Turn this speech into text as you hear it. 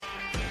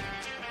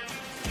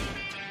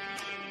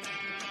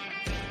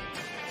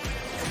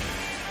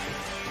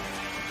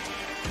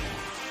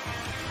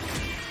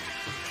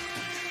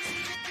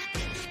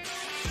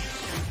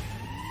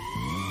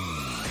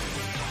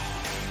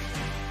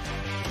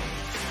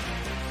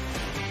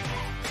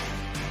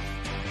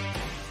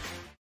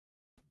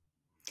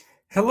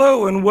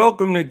Hello and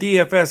welcome to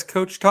DFS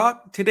Coach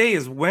Talk. Today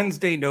is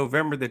Wednesday,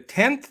 November the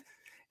 10th,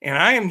 and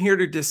I am here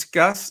to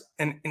discuss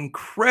an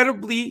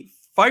incredibly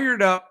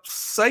fired up,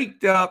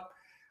 psyched up,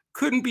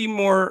 couldn't be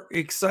more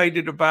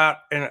excited about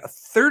a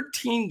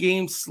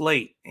 13-game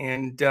slate.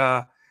 And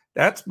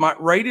that's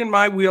right in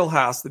my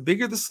wheelhouse. The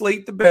bigger the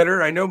slate, the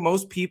better. I know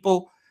most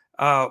people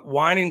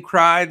whine and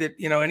cry that,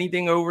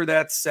 anything over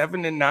that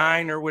 7 and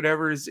 9 or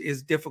whatever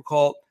is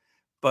difficult.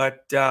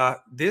 But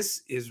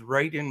this is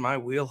right in my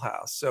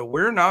wheelhouse. So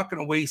we're not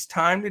going to waste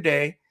time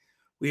today.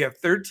 We have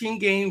 13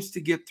 games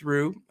to get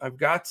through. I've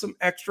got some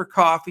extra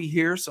coffee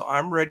here, so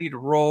I'm ready to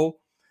roll.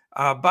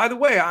 By the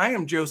way, I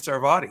am Joe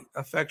Sarvati,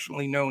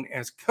 affectionately known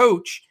as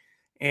Coach.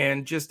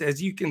 And just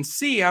as you can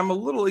see, I'm a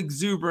little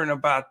exuberant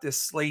about this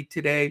slate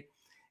today.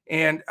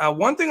 And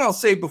one thing I'll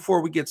say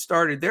before we get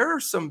started, there are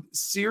some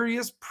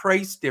serious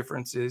price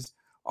differences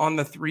on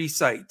the three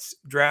sites,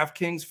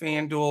 DraftKings,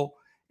 FanDuel,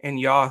 and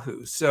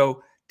Yahoo.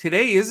 So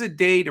today is a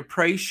day to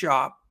price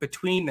shop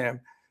between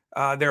them.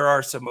 There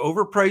are some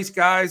overpriced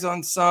guys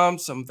on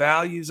some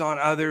values on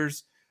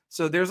others.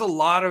 So there's a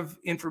lot of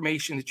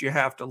information that you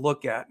have to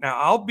look at. Now,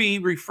 I'll be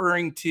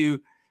referring to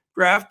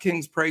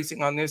DraftKings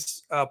pricing on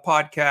this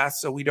podcast,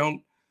 so we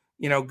don't,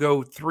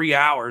 go 3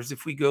 hours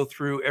if we go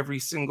through every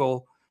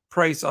single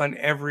price on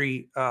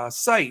every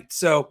site.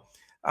 So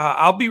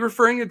I'll be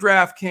referring to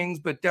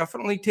DraftKings, but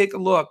definitely take a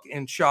look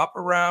and shop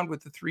around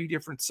with the three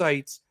different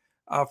sites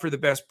for the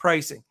best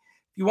pricing.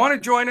 If you want to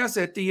join us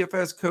at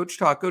DFS Coach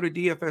Talk, go to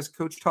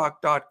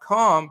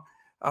dfscoachtalk.com.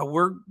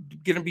 We're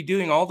going to be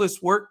doing all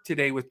this work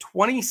today with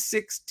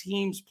 26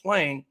 teams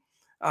playing.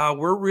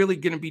 We're really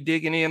going to be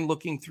digging in,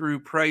 looking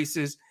through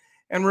prices.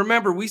 And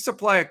remember, we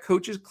supply a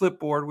coach's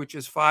clipboard, which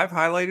is 5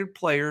 highlighted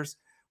players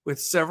with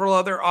several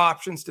other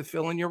options to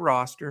fill in your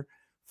roster,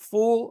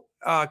 full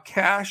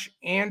cash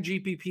and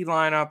GPP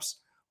lineups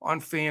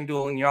on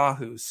FanDuel and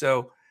Yahoo.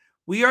 So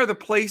we are the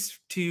place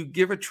to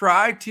give a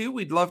try to.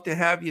 We'd love to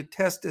have you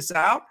test us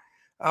out.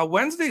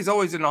 Wednesday is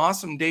always an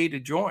awesome day to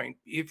join.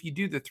 If you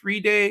do the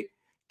 3-day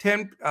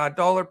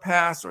 $10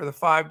 pass or the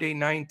 5-day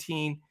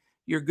 19,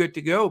 you're good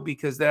to go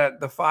because the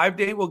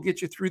 5-day will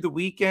get you through the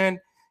weekend.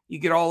 You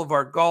get all of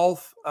our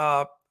golf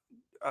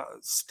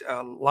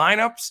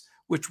lineups,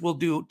 which we'll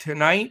do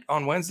tonight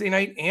on Wednesday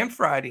night and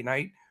Friday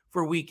night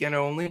for weekend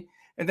only.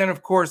 And then,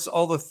 of course,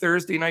 all the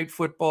Thursday night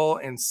football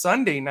and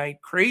Sunday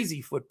night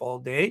crazy football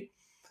day.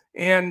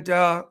 And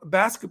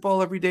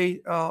basketball every day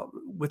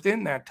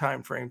within that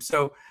time frame.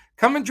 So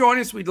come and join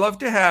us. We'd love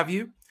to have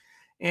you.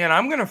 And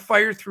I'm going to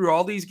fire through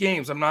all these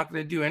games. I'm not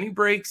going to do any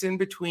breaks in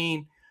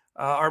between.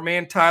 Our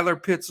man Tyler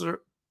Pitzer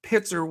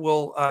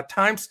will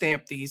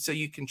timestamp these so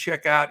you can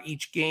check out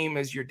each game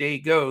as your day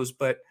goes.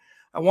 But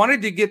I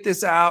wanted to get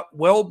this out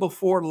well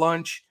before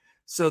lunch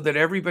so that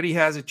everybody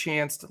has a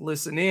chance to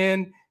listen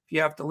in. If you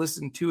have to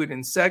listen to it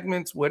in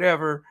segments,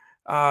 whatever,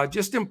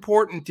 just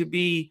important to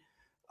be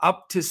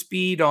up to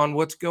speed on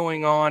what's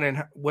going on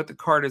and what the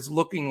card is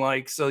looking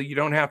like so you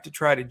don't have to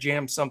try to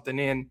jam something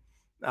in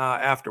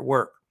after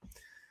work.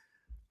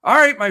 All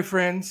right, my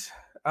friends,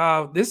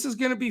 this is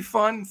going to be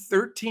fun.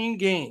 13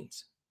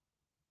 games.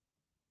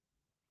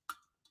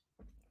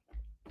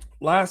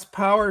 Last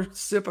power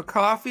sip of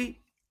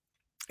coffee,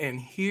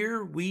 and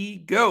here we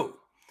go.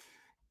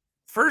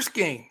 First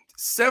game,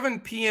 7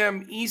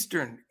 p.m.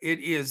 Eastern.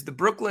 It is the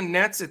Brooklyn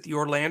Nets at the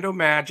Orlando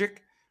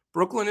Magic.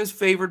 Brooklyn is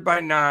favored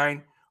by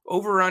 9.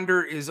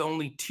 Over-under is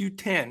only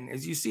 210.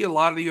 As you see, a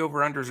lot of the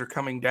over-unders are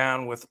coming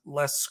down with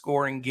less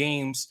scoring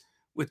games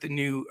with the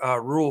new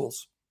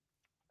rules.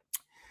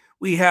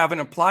 We have an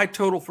applied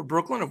total for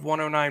Brooklyn of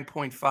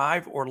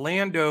 109.5,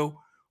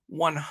 Orlando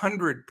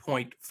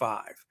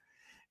 100.5.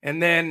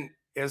 And then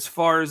as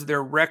far as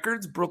their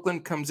records,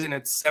 Brooklyn comes in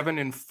at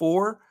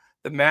 7-4.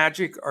 The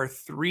Magic are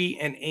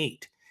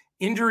 3-8.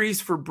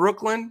 Injuries for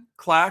Brooklyn,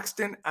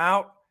 Claxton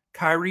out,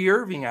 Kyrie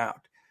Irving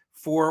out.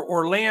 For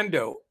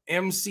Orlando,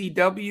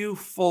 MCW,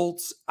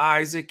 Fultz,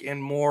 Isaac,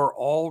 and Moore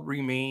all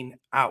remain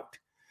out.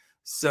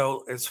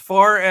 So as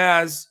far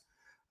as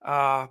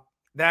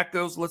that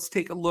goes, let's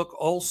take a look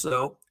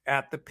also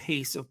at the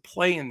pace of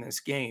play in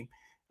this game.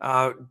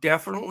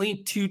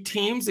 Definitely two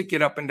teams that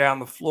get up and down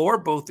the floor,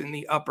 both in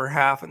the upper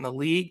half in the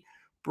league.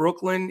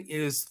 Brooklyn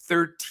is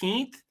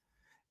 13th,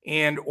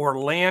 and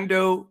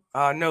Orlando,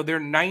 they're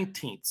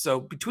 19th.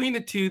 So between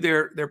the two,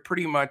 they're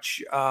pretty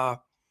much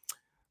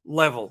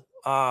level.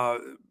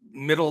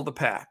 Middle of the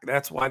pack.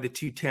 That's why the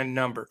 210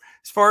 number.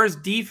 As far as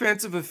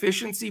defensive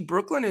efficiency,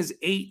 Brooklyn is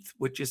 8th,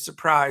 which is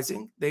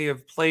surprising. They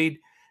have played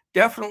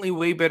definitely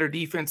way better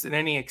defense than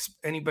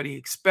anybody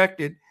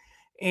expected.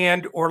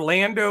 And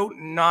Orlando,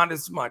 not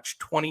as much,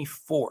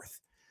 24th.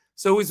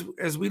 So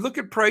as we look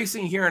at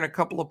pricing here and a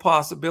couple of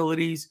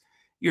possibilities,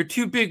 your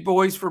two big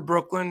boys for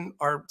Brooklyn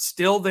are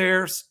still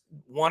there.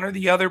 One or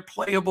the other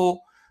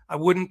playable. I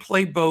wouldn't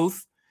play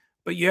both.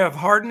 But you have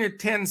Harden at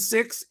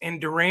 10-6 and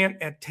Durant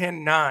at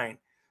 10-9.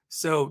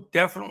 So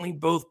definitely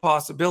both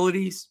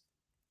possibilities.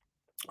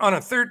 On a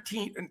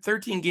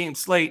 13-game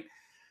slate,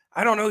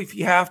 I don't know if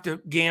you have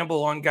to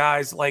gamble on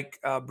guys like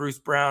Bruce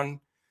Brown,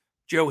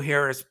 Joe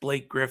Harris,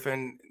 Blake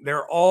Griffin.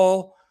 They're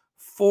all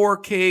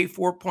 4K,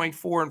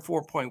 4.4, and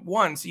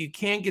 4.1, so you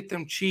can get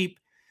them cheap,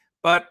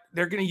 but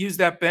they're going to use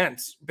that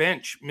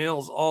bench.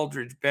 Mills,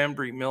 Aldridge,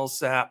 Bembry,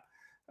 Millsap,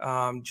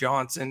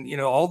 Johnson,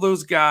 all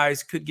those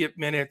guys could get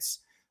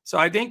minutes. So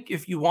I think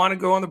if you want to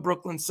go on the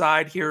Brooklyn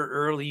side here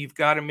early, you've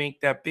got to make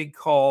that big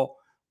call,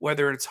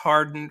 whether it's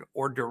Harden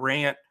or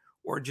Durant,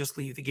 or just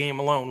leave the game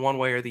alone one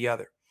way or the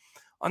other.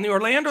 On the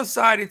Orlando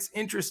side, it's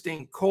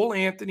interesting. Cole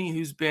Anthony,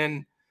 who's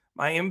been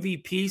my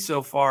MVP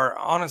so far,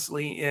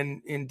 honestly,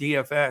 in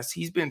DFS,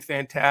 he's been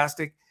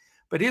fantastic,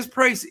 but his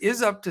price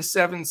is up to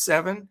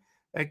 7.7.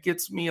 That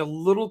gets me a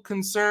little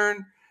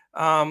concerned,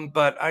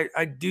 but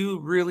I do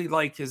really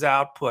like his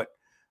output.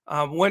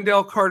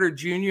 Wendell Carter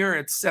Jr.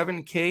 at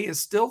 7K is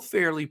still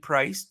fairly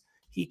priced.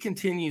 He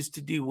continues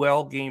to do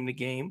well game to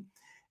game.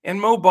 And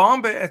Mo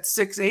Bamba at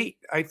 6.8,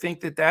 I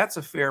think that's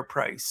a fair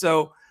price.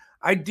 So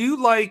I do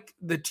like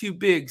the two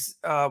bigs,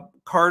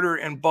 Carter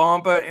and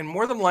Bamba, and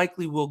more than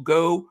likely we'll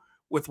go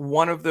with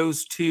one of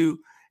those two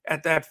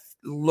at that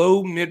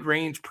low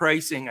mid-range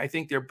pricing. I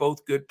think they're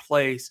both good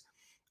plays.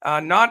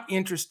 Not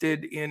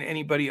interested in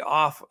anybody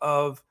off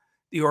of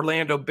the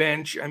Orlando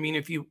bench. I mean,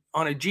 if you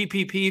on a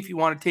GPP, if you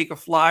want to take a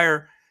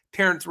flyer,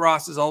 Terrence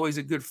Ross is always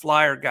a good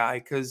flyer guy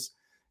because,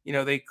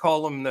 they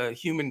call him the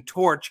human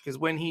torch because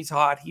when he's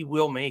hot, he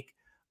will make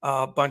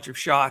a bunch of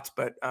shots.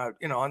 But,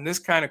 on this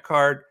kind of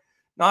card,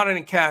 not in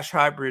a cash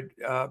hybrid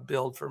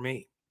build for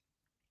me.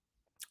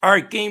 All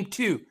right, game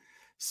 2,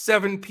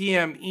 7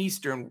 p.m.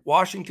 Eastern,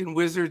 Washington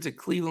Wizards at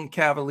Cleveland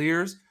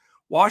Cavaliers.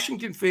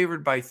 Washington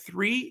favored by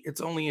 3.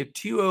 It's only a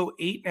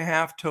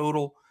 208.5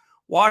 total.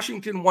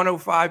 Washington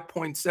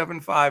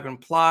 105.75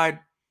 implied.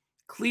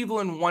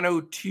 Cleveland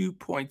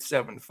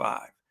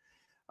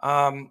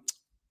 102.75.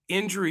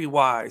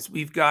 Injury-wise,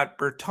 we've got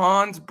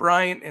Bertans,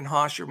 Bryant, and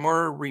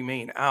Hachimura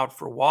remain out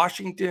for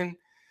Washington.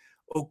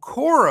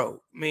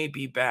 Okoro may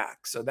be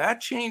back, so that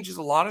changes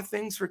a lot of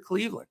things for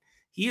Cleveland.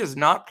 He has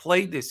not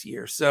played this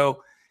year,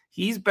 so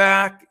he's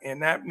back,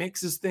 and that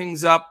mixes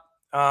things up.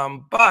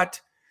 But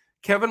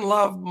Kevin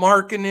Love,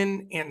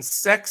 Markkanen, and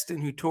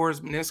Sexton, who tore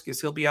his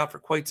meniscus, he'll be out for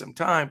quite some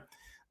time.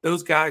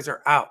 Those guys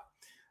are out.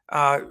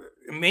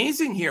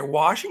 Amazing here.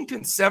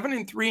 Washington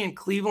 7-3 and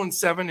Cleveland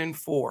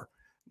 7-4.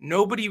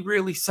 Nobody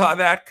really saw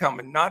that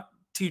coming. Not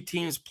two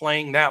teams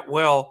playing that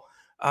well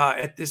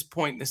at this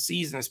point in the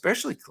season,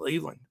 especially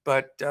Cleveland,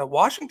 but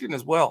Washington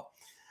as well.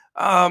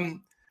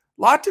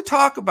 Lot to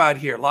talk about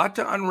here, a lot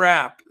to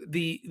unwrap.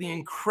 The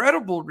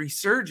incredible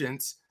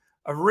resurgence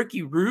of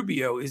Ricky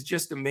Rubio is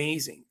just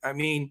amazing. I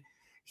mean,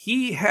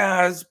 he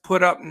has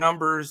put up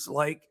numbers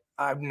like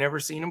I've never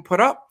seen him put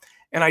up.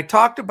 And I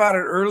talked about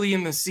it early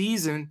in the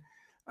season,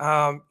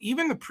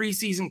 even the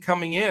preseason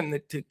coming in,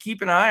 to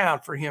keep an eye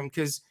out for him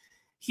because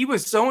he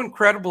was so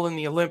incredible in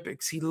the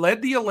Olympics. He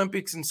led the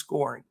Olympics in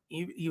scoring.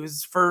 He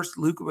was first,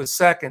 Luka was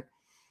second,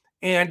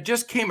 and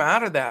just came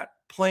out of that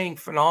playing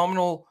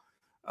phenomenal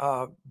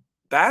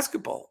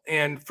basketball.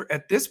 And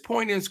at this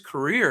point in his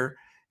career,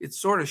 it's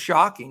sort of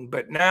shocking.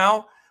 But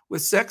now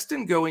with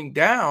Sexton going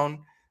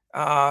down,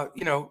 how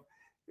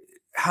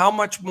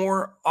much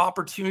more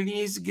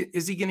opportunities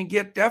is he going to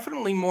get?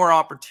 Definitely more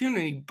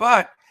opportunity,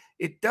 but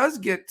it does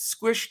get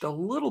squished a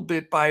little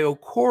bit by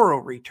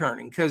Okoro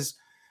returning because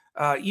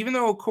even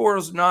though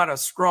Okoro's not a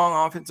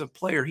strong offensive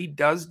player, he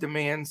does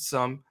demand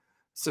some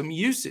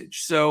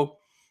usage. So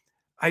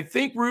I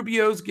think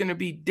Rubio's going to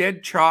be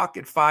dead chalk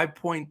at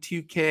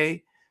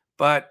 5.2K,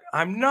 but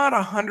I'm not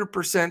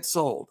 100%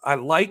 sold. I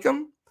like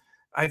him.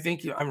 I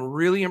think I'm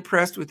really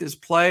impressed with his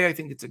play. I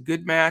think it's a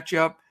good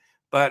matchup,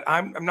 but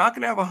I'm not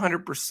going to have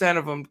 100%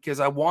 of them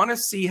because I want to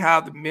see how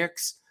the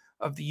mix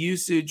of the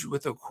usage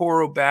with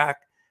Okoro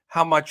back,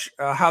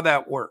 how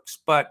that works.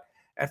 But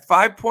at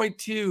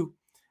 5.2,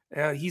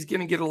 he's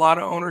going to get a lot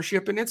of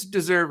ownership, and it's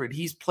deserved.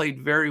 He's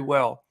played very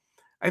well.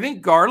 I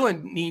think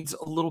Garland needs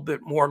a little bit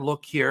more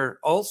look here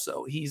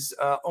also. He's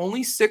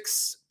only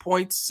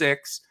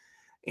 6.6,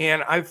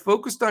 and I've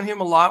focused on him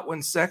a lot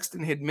when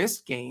Sexton had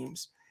missed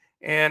games.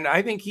 And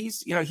I think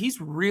he's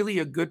really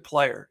a good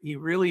player. He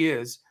really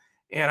is.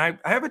 And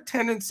I have a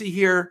tendency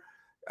here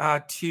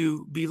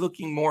to be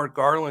looking more at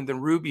Garland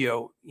than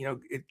Rubio.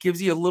 It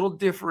gives you a little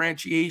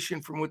differentiation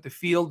from what the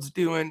field's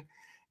doing.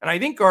 And I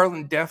think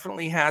Garland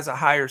definitely has a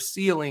higher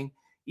ceiling,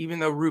 even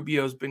though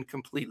Rubio's been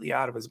completely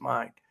out of his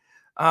mind.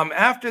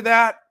 After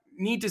that,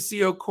 need to see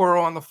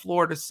Okoro on the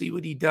floor to see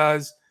what he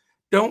does.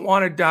 Don't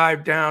want to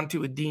dive down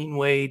to a Dean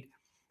Wade.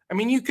 I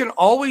mean, you can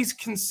always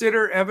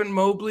consider Evan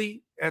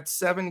Mobley at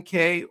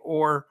 7K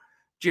or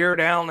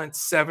Jared Allen at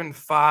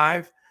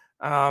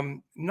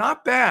 7.5.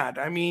 Not bad.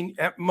 I mean,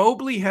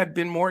 Mobley had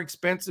been more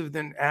expensive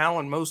than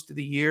Allen most of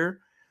the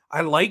year.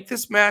 I like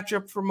this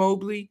matchup for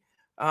Mobley.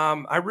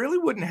 I really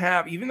wouldn't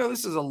have, even though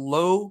this is a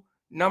low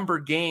number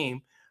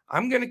game,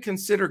 I'm going to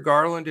consider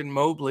Garland and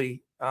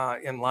Mobley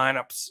in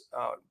lineups.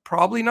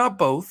 Probably not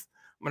both.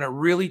 I'm going to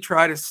really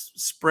try to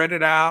spread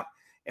it out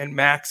and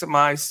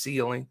maximize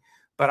ceiling.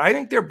 But I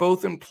think they're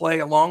both in play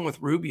along with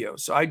Rubio.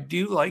 So I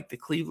do like the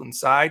Cleveland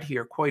side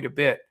here quite a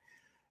bit.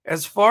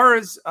 As far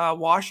as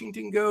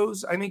Washington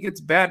goes, I think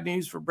it's bad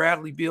news for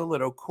Bradley Beal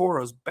that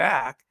Okoro's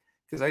back,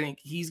 because I think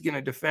he's going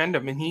to defend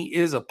him, and he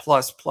is a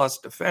plus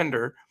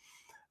defender.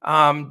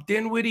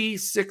 Dinwiddie,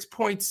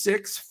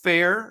 6.6,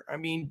 fair. I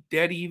mean,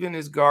 dead even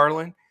is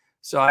Garland.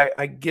 So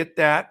I get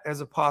that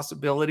as a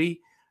possibility.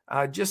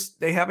 Just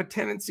they have a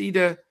tendency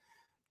to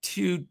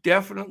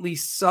definitely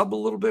sub a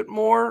little bit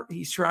more.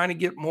 He's trying to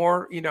get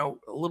more, a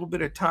little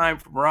bit of time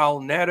from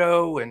Raul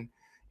Neto and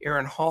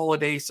Aaron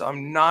Holiday. So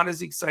I'm not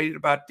as excited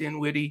about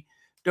Dinwiddie.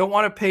 Don't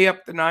want to pay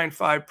up the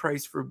 9.5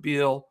 price for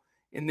Beal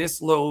in this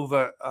low of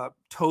a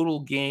total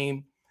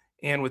game,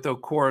 and with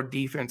Okoro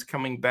defense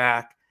coming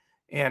back.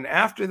 And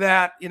after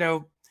that,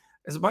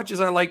 as much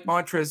as I like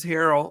Montrezl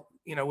Harrell,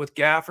 with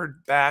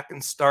Gafford back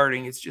and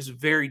starting, it's just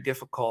very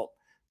difficult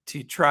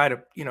to try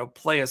to,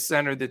 play a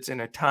center that's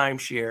in a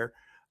timeshare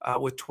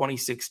with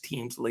 26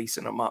 teams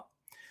lacing them up.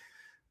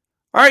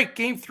 All right,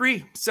 game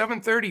 3,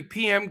 7:30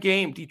 p.m.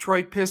 game.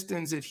 Detroit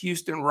Pistons at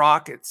Houston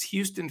Rockets.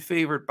 Houston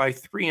favored by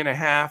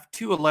 3.5,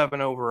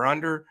 211 over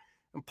under.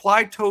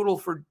 Implied total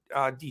for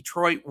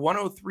Detroit,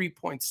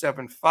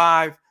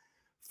 103.75.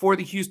 For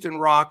the Houston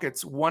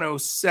Rockets,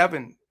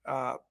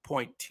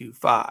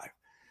 107.25.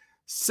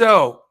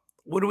 So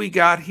what do we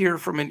got here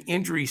from an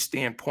injury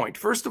standpoint?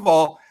 First of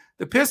all,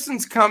 the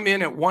Pistons come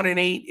in at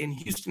 1-8, and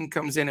Houston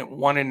comes in at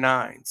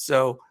 1-9.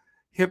 So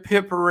hip,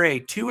 hip,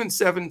 hooray.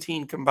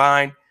 2-17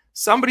 combined.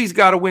 Somebody's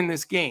got to win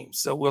this game.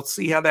 So we'll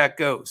see how that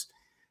goes.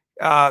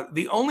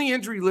 The only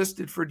injury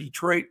listed for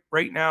Detroit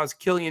right now is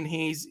Killian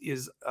Hayes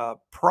is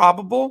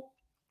probable.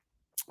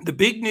 The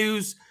big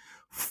news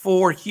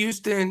for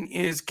Houston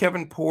is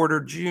Kevin Porter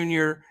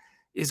Jr.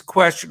 is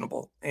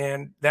questionable,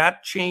 and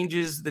that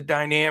changes the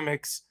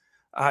dynamics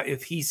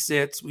if he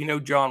sits. We know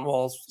John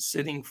Wall's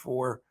sitting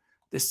for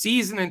the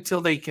season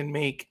until they can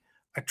make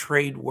a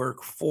trade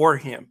work for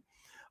him.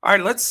 All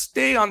right, let's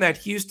stay on that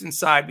Houston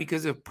side,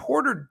 because if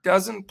Porter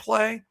doesn't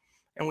play,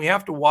 and we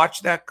have to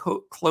watch that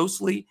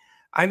closely,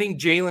 I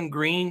think Jalen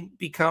Green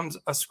becomes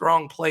a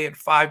strong play at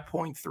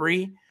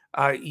 5.3.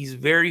 He's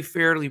very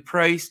fairly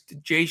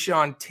priced.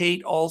 Jayshawn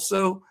Tate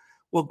also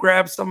will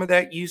grab some of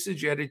that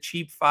usage at a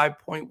cheap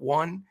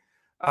 5.1.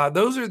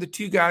 Those are the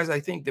two guys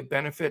I think that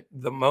benefit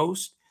the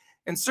most.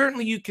 And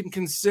certainly you can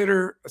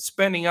consider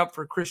spending up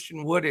for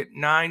Christian Wood at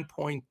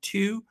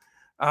 9.2.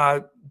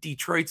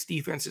 Detroit's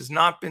defense has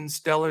not been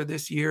stellar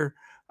this year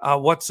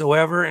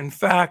whatsoever. In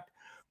fact,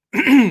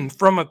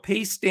 from a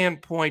pace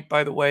standpoint,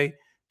 by the way,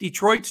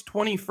 Detroit's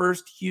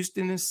 21st,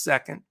 Houston is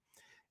second.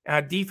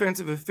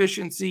 Defensive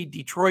efficiency,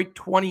 Detroit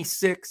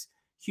 26,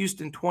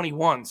 Houston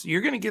 21. So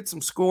you're going to get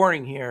some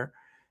scoring here.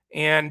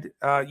 And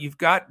you've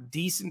got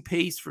decent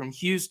pace from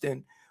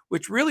Houston,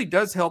 which really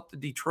does help the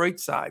Detroit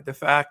side. The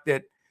fact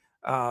that,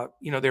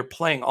 they're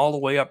playing all the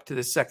way up to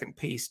the second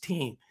pace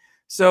team.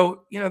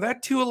 So,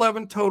 that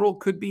 211 total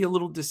could be a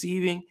little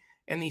deceiving,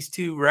 and these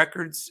two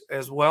records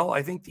as well.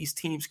 I think these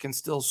teams can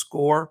still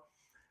score.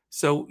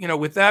 So,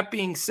 with that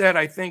being said,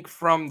 I think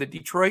from the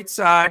Detroit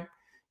side,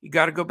 you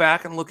got to go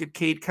back and look at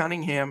Cade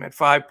Cunningham at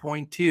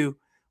 5.2.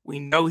 We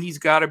know he's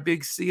got a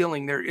big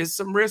ceiling. There is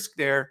some risk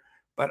there,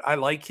 but I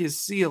like his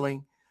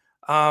ceiling.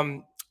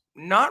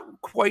 Not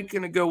quite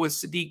going to go with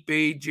Sadiq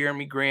Bey,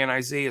 Jeremy Grant,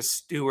 Isaiah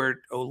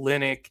Stewart,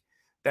 Olynyk,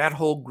 that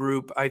whole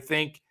group. I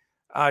think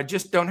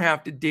just don't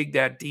have to dig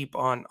that deep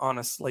on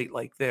a slate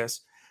like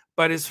this.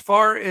 But as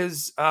far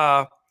as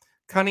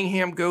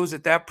Cunningham goes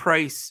at that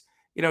price,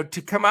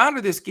 to come out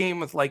of this game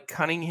with like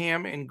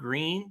Cunningham and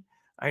Green,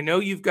 I know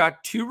you've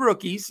got two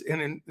rookies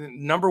and a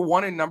number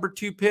 1 and number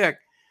 2 pick,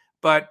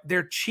 but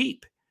they're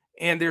cheap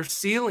and their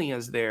ceiling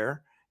is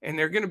there and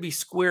they're going to be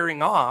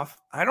squaring off.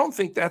 I don't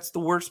think that's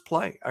the worst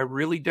play. I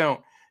really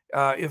don't.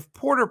 If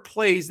Porter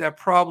plays, that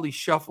probably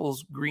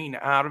shuffles Green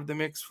out of the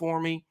mix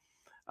for me.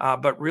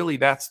 But really,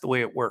 that's the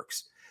way it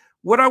works.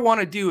 What I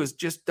want to do is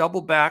just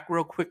double back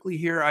real quickly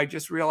here. I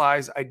just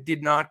realized I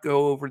did not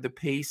go over the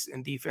pace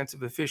and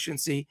defensive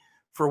efficiency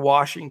for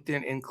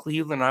Washington and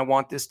Cleveland. I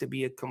want this to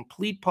be a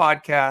complete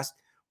podcast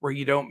where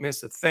you don't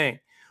miss a thing.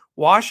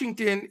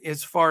 Washington,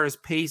 as far as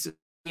pace,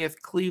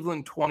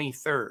 Cleveland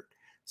 23rd.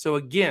 So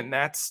again,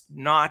 that's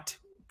not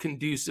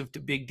conducive to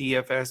big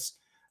DFS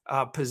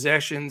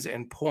possessions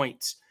and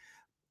points.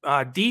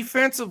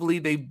 Defensively,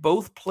 they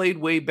both played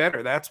way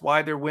better. That's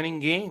why they're winning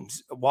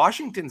games.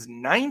 Washington's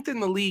 9th in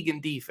the league in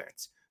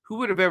defense. Who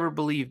would have ever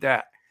believed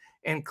that?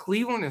 And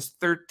Cleveland is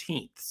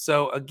 13th.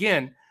 So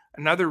again,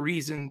 another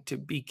reason to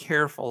be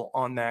careful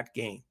on that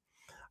game.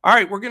 All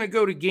right, we're going to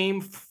go to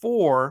game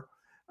 4.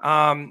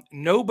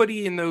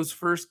 Nobody in those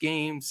first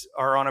games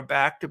are on a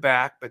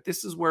back-to-back, but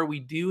this is where we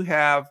do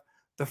have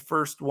the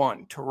first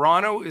one.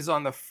 Toronto is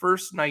on the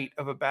first night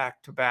of a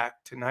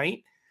back-to-back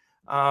tonight.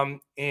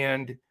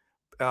 And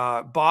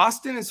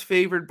Boston is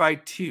favored by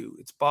 2.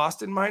 It's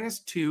Boston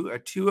 -2, a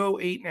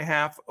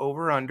 208.5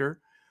 over under.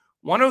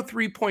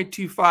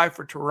 103.25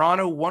 for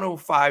Toronto,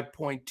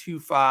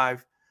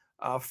 105.25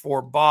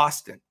 for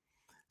Boston.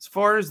 As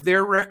far as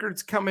their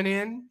records coming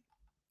in,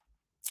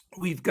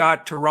 we've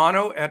got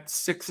Toronto at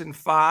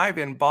 6-5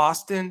 and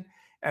Boston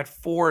at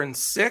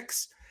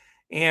 4-6.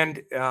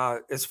 And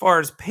as far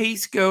as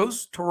pace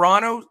goes,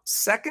 Toronto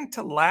second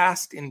to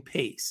last in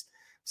pace.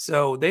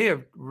 So they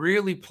have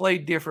really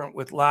played different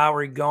with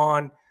Lowry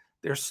gone.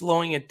 They're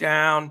slowing it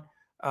down,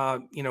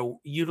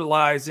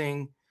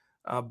 utilizing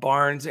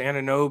Barnes,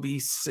 Anunoby,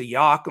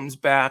 Siakam's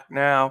back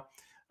now.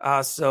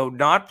 So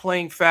not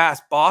playing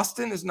fast.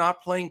 Boston is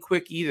not playing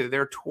quick either.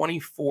 They're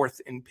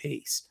 24th in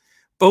pace.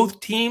 Both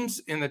teams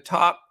in the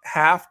top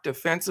half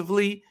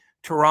defensively,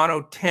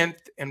 Toronto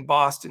 10th and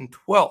Boston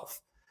 12th.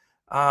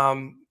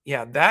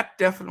 That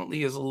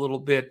definitely is a little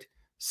bit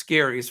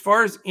scary. As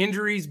far as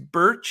injuries,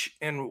 Birch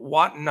and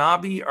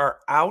Watanabe are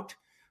out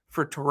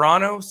for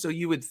Toronto. So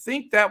you would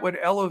think that would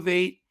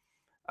elevate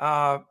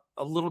a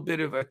little bit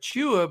of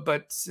Achua,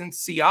 but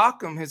since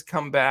Siakam has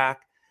come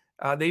back,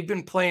 they've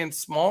been playing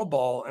small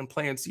ball and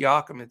playing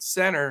Siakam at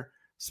center,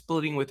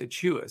 splitting with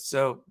Achua.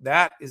 So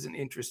that is an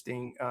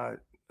interesting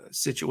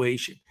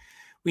situation.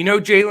 We know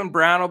Jaylen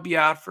Brown will be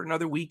out for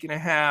another week and a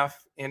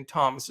half, and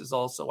Thomas is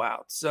also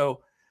out.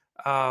 So,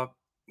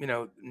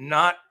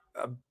 not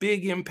a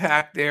big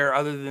impact there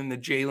other than the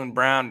Jaylen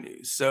Brown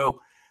news.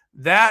 So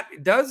that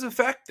does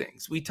affect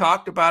things. We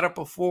talked about it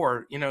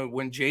before.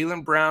 When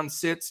Jaylen Brown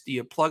sits, do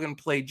you plug and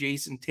play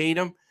Jason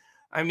Tatum?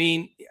 I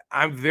mean,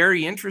 I'm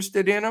very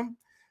interested in him,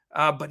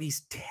 but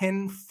he's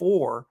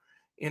 10-4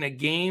 in a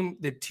game,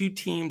 the two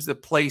teams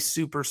that play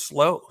super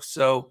slow.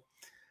 So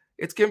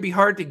it's going to be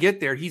hard to get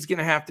there. He's going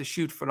to have to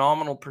shoot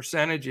phenomenal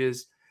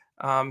percentages.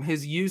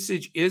 His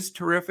usage is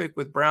terrific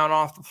with Brown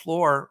off the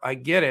floor. I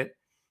get it.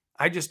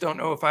 I just don't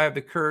know if I have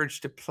the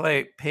courage to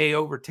pay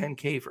over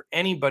 $10K for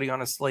anybody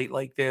on a slate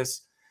like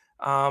this.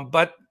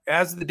 But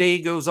as the day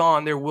goes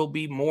on, there will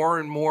be more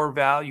and more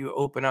value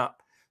open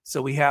up.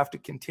 So we have to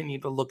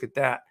continue to look at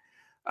that.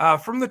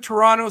 From the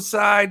Toronto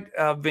side,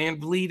 Van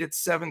Vliet at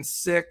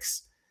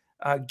 7.6.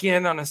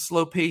 Again, on a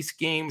slow-paced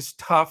game is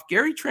tough.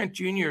 Gary Trent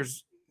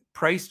Jr.'s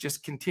price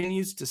just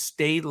continues to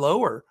stay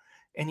lower,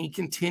 and he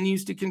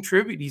continues to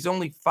contribute. He's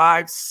only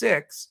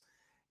 5.6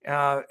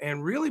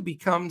 and really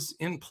becomes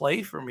in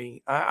play for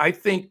me. I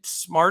think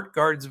Smart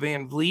guards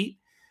Van Vliet,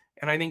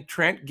 and I think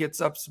Trent gets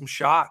up some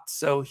shots.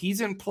 So he's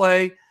in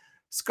play.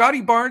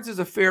 Scotty Barnes is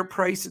a fair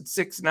price at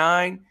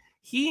 6.9.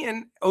 He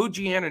and OG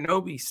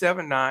Anunoby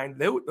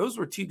 7.9. Those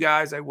were two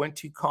guys I went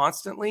to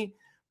constantly.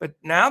 But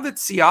now that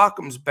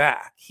Siakam's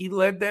back, he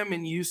led them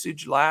in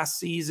usage last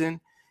season.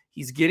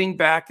 He's getting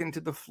back into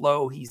the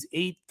flow. He's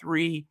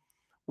 8.3.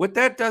 What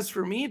that does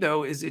for me,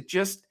 though, is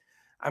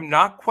I'm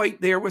not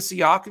quite there with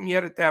Siakam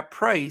yet at that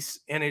price,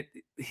 and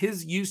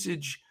his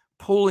usage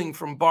pulling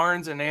from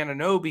Barnes and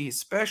Anunoby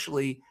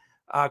especially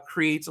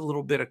creates a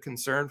little bit of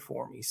concern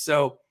for me.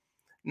 So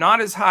not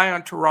as high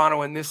on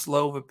Toronto in this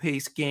low of a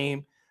pace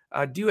game.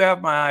 Do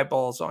have my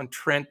eyeballs on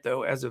Trent,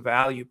 though, as a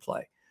value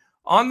play.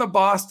 On the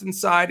Boston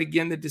side,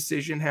 again, the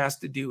decision has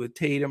to do with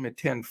Tatum at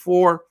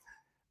 10-4.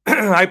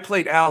 I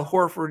played Al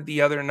Horford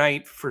the other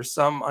night for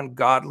some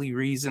ungodly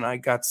reason. I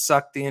got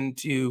sucked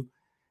into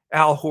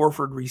Al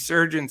Horford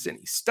resurgence and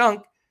he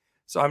stunk.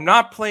 So I'm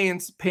not paying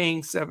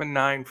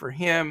 7.9 for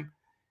him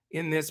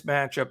in this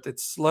matchup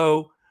that's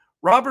slow.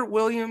 Robert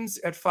Williams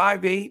at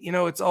 5.8,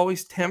 it's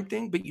always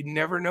tempting, but you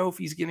never know if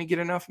he's going to get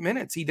enough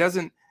minutes. He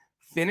doesn't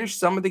finish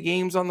some of the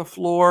games on the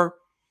floor.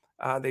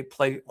 They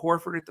play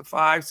Horford at the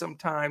 5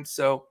 sometimes.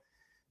 So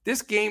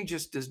this game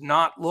just does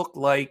not look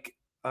like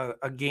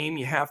a game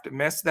you have to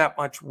mess that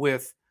much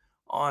with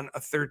on a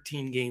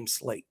 13-game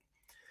slate.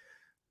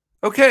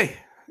 Okay,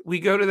 we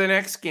go to the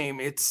next game.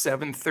 It's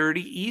 7:30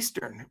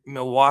 Eastern.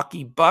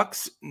 Milwaukee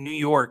Bucks, New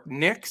York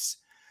Knicks.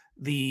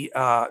 The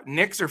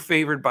Knicks are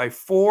favored by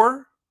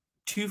 4,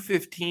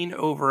 215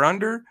 over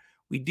under.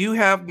 We do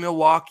have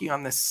Milwaukee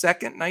on the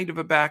second night of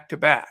a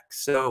back-to-back.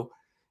 So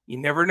you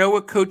never know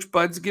what Coach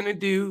Bud's going to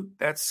do.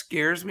 That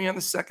scares me on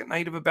the second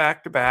night of a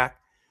back-to-back.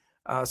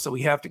 So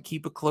we have to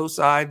keep a close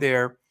eye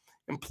there.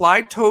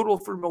 Implied total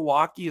for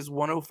Milwaukee is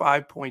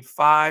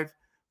 105.5.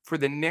 For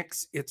the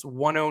Knicks, it's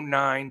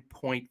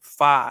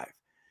 109.5.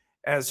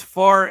 As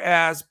far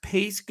as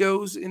pace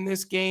goes in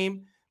this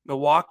game,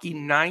 Milwaukee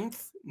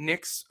 9th.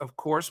 Knicks, of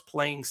course,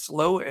 playing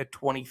slow at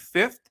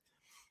 25th.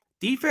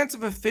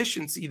 Defensive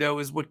efficiency, though,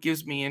 is what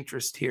gives me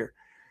interest here.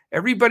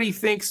 Everybody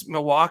thinks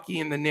Milwaukee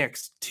and the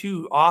Knicks,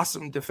 two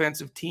awesome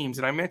defensive teams.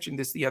 And I mentioned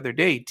this the other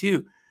day,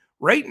 too.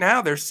 Right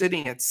now, they're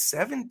sitting at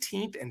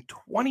 17th and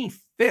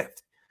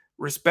 25th,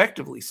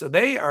 respectively. So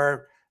they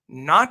are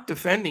not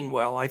defending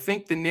well. I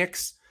think the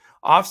Knicks'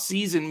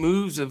 off-season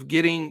moves of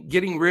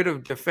getting rid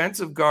of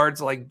defensive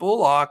guards like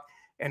Bullock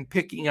and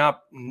picking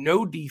up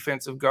no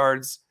defensive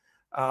guards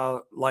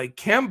like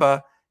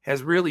Kemba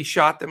has really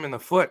shot them in the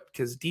foot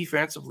because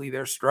defensively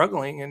they're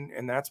struggling,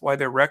 and that's why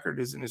their record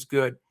isn't as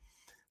good.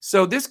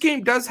 So this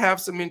game does have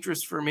some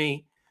interest for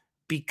me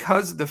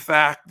because of the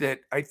fact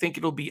that I think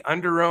it'll be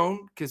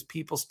under-owned because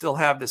people still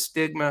have the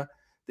stigma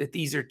that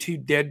these are two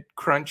dead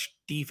crunch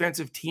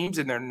defensive teams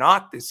and they're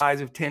not the size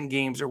of 10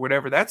 games or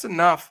whatever. That's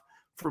enough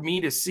for me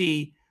to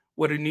see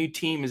what a new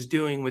team is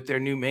doing with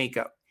their new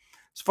makeup.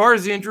 As far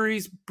as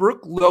injuries,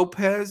 Brook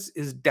Lopez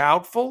is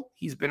doubtful.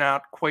 He's been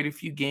out quite a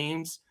few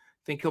games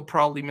think he'll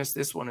probably miss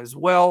this one as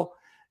well.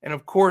 And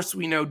of course,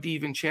 we know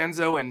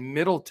DiVincenzo and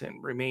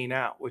Middleton remain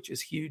out, which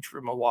is huge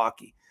for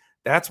Milwaukee.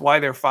 That's why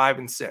they're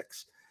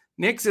 5-6.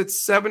 Knicks at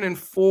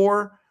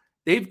 7-4.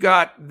 They've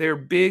got their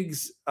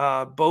bigs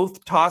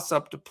both toss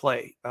up to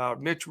play.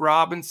 Mitch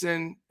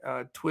Robinson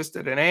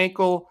twisted an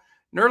ankle.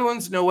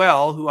 Nerlens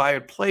Noel, who I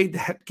had played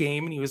that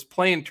game, and he was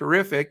playing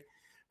terrific.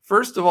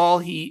 First of all,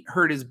 he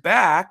hurt his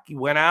back. He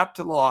went out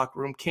to the locker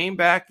room, came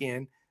back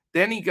in.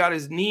 Then he got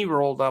his knee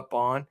rolled up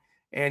on,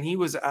 and he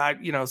was,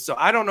 so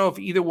I don't know if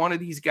either one of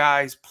these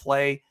guys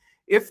play.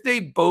 If they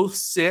both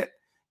sit,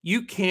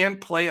 you can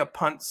play a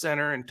punt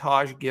center in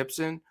Taj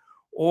Gibson,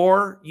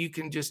 or you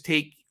can just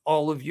take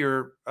all of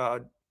your,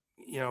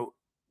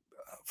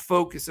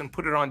 focus and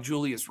put it on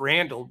Julius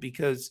Randle,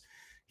 because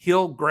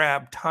he'll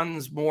grab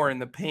tons more in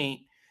the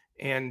paint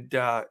and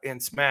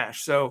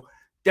smash. So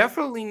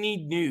definitely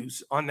need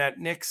news on that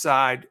Knicks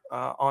side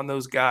on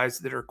those guys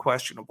that are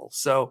questionable.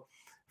 So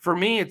for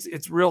me,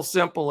 it's real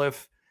simple.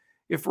 If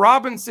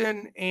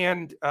Robinson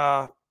and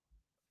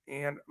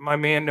my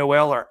man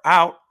Noel are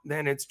out,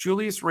 then it's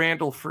Julius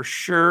Randle for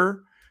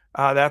sure.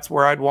 That's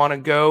where I'd want to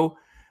go.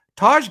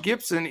 Taj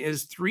Gibson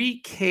is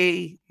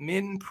 $3K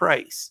min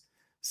price.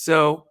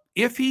 So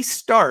if he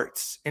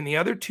starts and the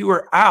other two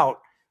are out,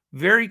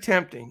 very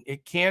tempting.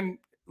 It can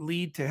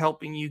lead to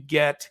helping you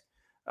get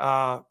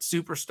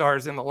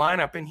superstars in the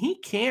lineup, and he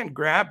can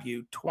grab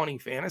you 20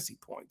 fantasy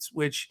points,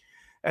 which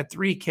at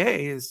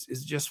 $3K is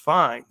just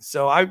fine.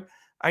 So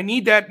I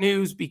need that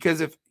news,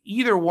 because if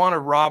either one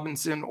of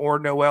Robinson or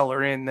Noel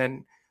are in,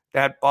 then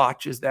that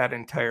botches that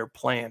entire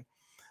plan.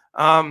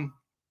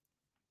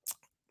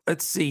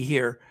 Let's see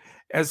here.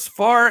 As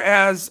far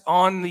as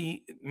on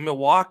the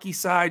Milwaukee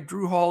side,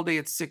 Drew Holiday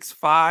at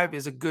 6'5"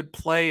 is a good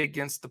play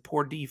against the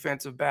poor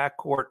defensive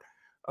backcourt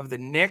of the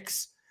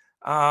Knicks.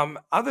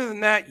 Other than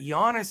that,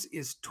 Giannis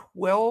is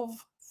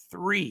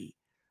 12-3.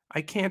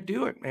 I can't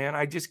do it, man.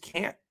 I just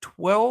can't.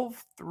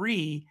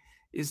 12-3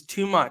 is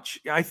too much.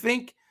 I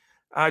think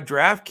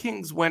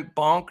DraftKings went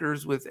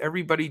bonkers with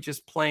everybody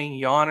just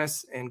playing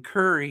Giannis and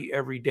Curry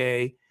every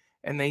day,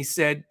 and they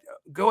said,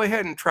 go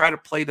ahead and try to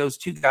play those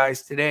two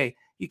guys today.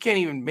 You can't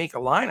even make a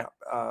lineup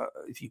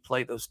if you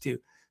play those two.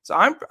 So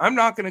I'm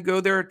not going to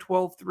go there at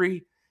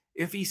 12-3.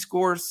 If he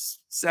scores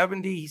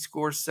 70, he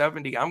scores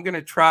 70. I'm going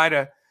to try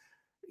to,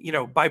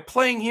 by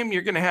playing him,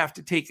 you're going to have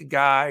to take a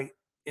guy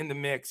in the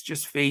mix,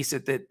 just face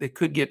it, that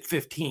could get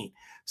 15.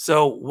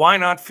 So why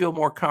not feel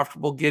more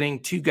comfortable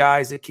getting two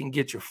guys that can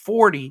get you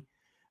 40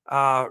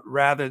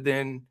 rather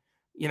than,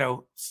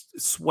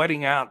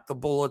 sweating out the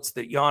bullets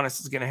that Giannis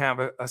is going to have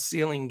a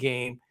ceiling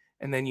game,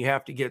 and then you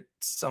have to get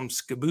some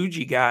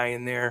Skabuji guy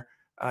in there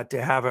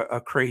to have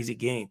a crazy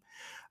game.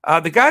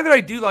 The guy that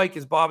I do like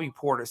is Bobby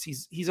Portis.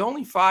 He's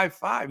only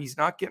 5'5". He's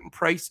not getting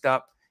priced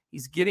up.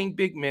 He's getting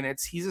big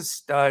minutes. He's a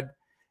stud.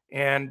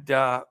 And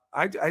I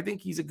think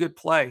he's a good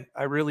play.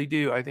 I really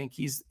do. I think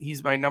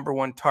he's my number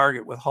one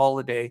target with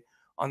Holiday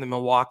on the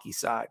Milwaukee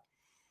side.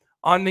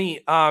 On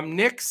the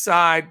Knicks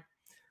side,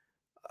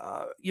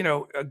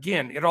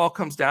 again, it all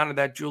comes down to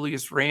that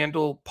Julius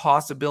Randle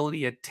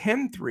possibility at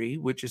 10-3,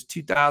 which is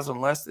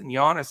 2,000 less than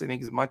Giannis. I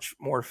think is much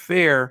more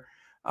fair.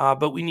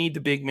 But we need the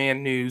big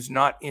man news.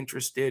 Not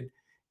interested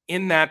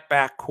in that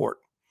backcourt.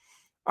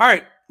 All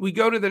right, we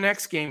go to the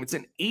next game. It's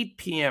an 8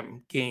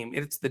 p.m. game.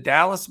 It's the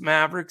Dallas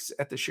Mavericks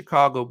at the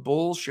Chicago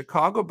Bulls.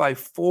 Chicago by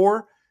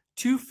 4,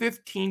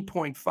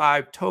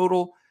 215.5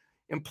 total.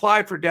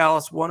 Implied for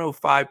Dallas,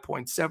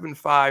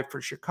 105.75. For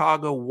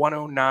Chicago,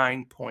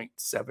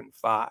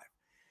 109.75.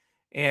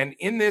 And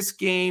in this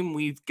game,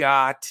 we've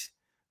got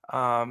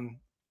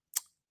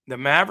the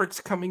Mavericks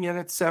coming in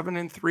at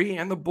 7-3,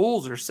 and the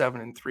Bulls are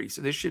 7-3.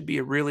 So this should be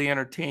a really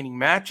entertaining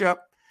matchup.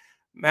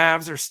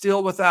 Mavs are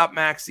still without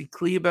Maxi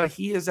Kleber.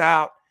 He is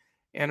out.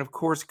 And, of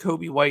course,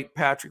 Kobe White,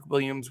 Patrick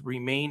Williams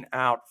remain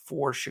out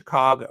for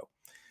Chicago.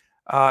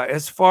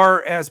 As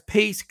far as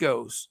pace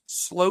goes,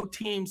 slow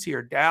teams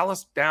here.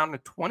 Dallas down to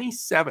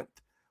 27th.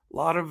 A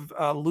lot of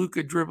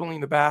Luka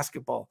dribbling the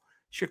basketball.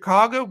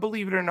 Chicago,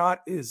 believe it or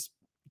not, is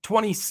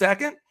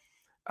 22nd.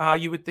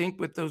 You would think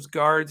with those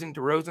guards and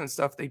DeRozan and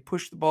stuff, they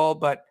push the ball.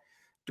 But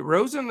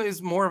DeRozan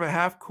is more of a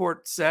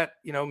half-court set,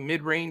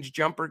 mid-range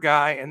jumper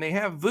guy. And they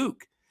have Vuk.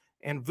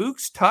 And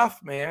Vuk's tough,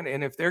 man.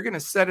 And if they're going to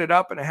set it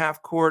up in a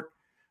half-court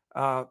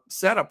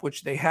setup,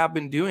 which they have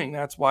been doing,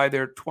 that's why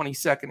they're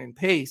 22nd in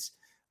pace.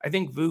 I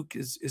think Vuk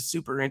is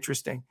super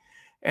interesting.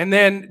 And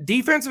then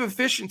defensive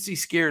efficiency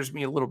scares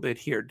me a little bit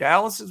here.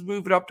 Dallas has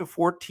moved up to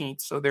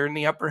 14th, so they're in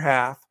the upper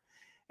half.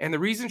 And the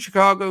reason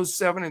Chicago's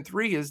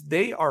 7-3 is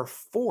they are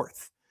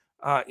 4th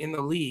in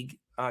the league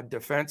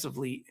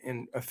defensively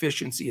in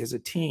efficiency as a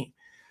team.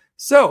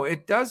 So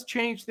it does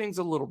change things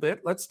a little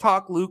bit. Let's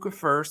talk Luka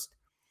first.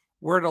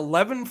 We're at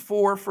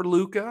 11-4 for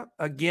Luka.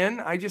 Again,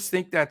 I just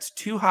think that's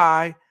too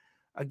high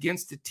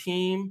against a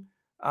team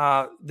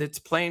that's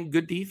playing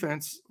good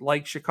defense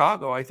like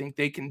Chicago. I think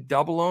they can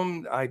double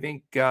them. I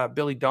think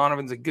Billy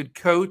Donovan's a good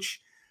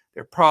coach.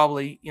 They're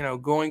probably,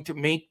 going to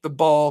make the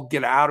ball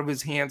get out of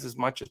his hands as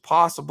much as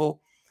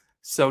possible.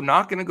 So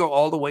not going to go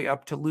all the way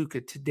up to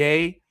Luka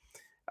today.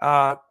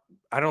 I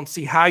don't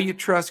see how you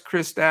trust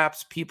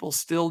Kristaps. People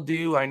still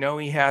do. I know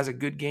he has a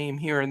good game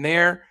here and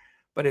there,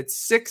 but at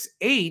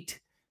 6'8",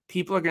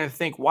 people are going to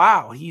think,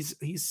 wow, he's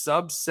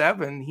sub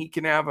 7. He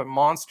can have a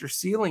monster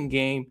ceiling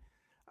game.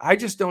 I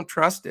just don't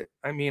trust it.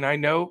 I mean, I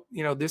know,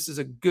 this is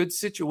a good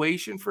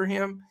situation for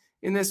him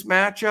in this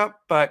matchup,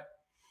 but,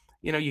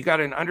 you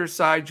got an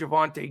undersized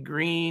Javonte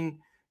Green.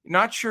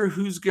 Not sure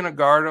who's going to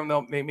guard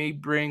him. They may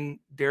bring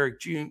Derek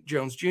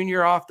Jones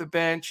Jr. off the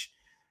bench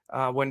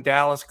when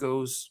Dallas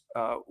goes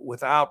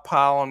without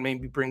Powell, and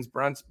maybe brings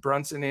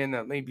Brunson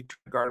in, maybe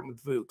guard him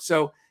with Vuk.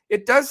 So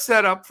it does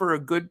set up for a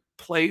good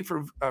play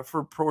for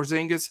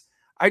Porzingis.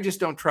 I just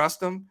don't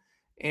trust him.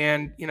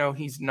 And,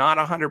 he's not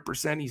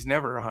 100%. He's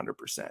never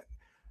 100%.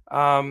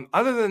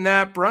 Other than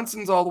that,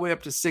 Brunson's all the way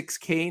up to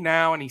 6K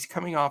now, and he's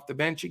coming off the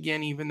bench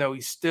again, even though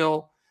he's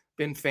still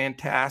been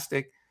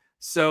fantastic.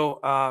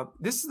 So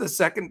this is the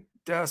second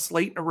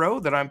slate in a row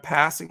that I'm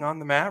passing on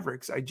the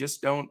Mavericks. I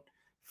just don't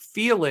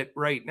feel it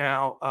right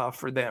now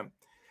for them.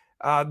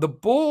 The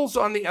Bulls,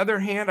 on the other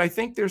hand, I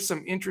think there's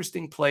some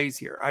interesting plays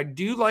here. I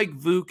do like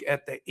Vuk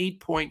at the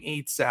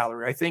 8.8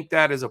 salary. I think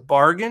that is a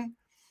bargain.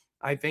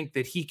 I think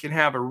that he can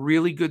have a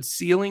really good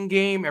ceiling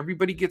game.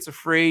 Everybody gets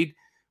afraid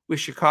with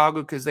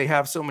Chicago because they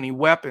have so many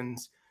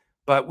weapons,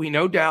 but we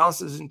know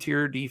Dallas's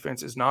interior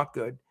defense is not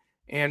good.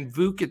 And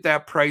Vuk at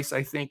that price,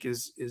 I think,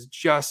 is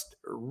just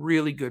a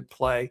really good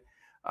play.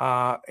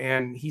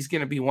 And he's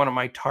going to be one of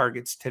my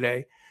targets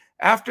today.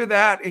 After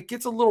that, it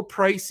gets a little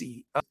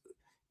pricey.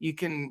 You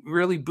can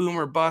really boom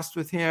or bust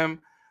with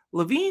him.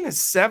 LaVine is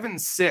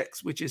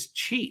 7'6", which is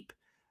cheap.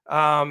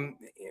 I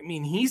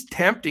mean, he's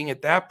tempting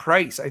at that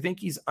price. I think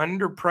he's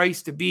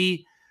underpriced to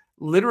be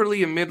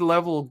literally a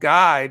mid-level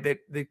guy that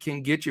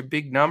can get you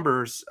big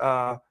numbers.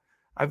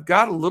 I've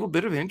got a little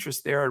bit of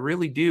interest there. I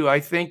really do. I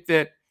think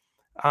that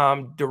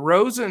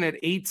DeRozan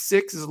at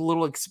 8'6" is a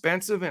little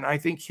expensive, and I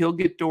think he'll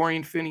get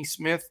Dorian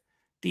Finney-Smith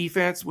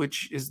defense,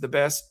 which is the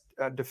best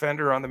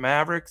defender on the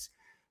Mavericks.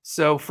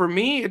 So for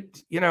me,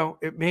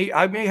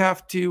 I may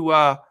have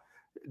to,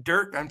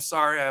 Dirk, I'm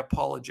sorry, I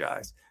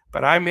apologize,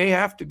 but I may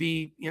have to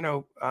be,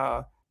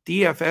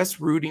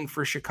 DFS rooting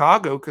for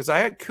Chicago, because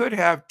I could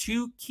have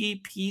two key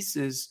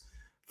pieces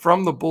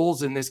from the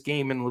Bulls in this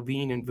game in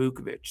LaVine and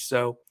Vukovic.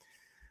 So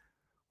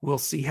we'll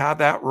see how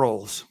that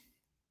rolls.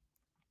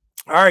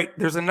 All right,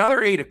 there's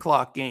another 8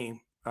 o'clock game.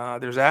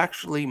 There's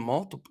actually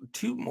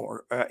two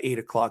more 8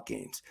 o'clock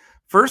games.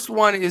 First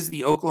one is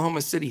the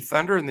Oklahoma City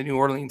Thunder and the New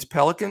Orleans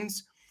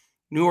Pelicans.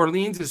 New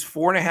Orleans is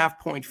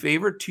 4.5-point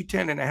favorite,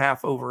 210.5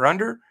 over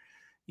under.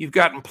 You've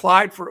got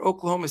implied for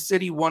Oklahoma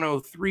City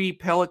 103,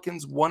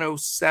 Pelicans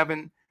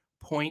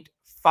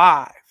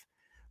 107.5.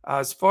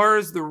 As far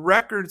as the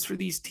records for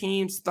these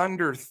teams,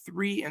 Thunder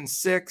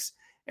 3-6,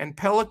 and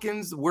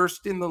Pelicans, the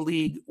worst in the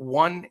league,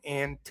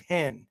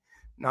 1-10.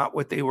 Not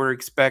what they were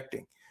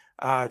expecting.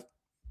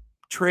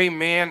 Trey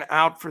Mann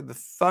out for the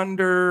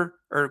Thunder,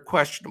 or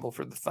questionable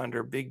for the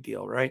Thunder. Big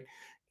deal, right?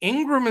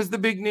 Ingram is the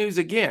big news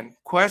again.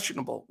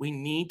 Questionable. We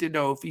need to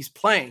know if he's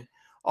playing.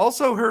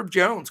 Also, Herb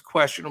Jones,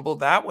 questionable.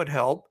 That would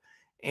help.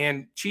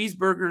 And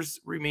Cheeseburgers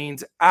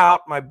remains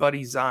out, my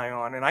buddy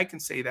Zion. And I can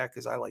say that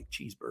because I like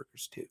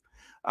cheeseburgers too.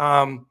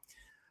 All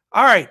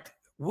right.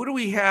 What do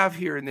we have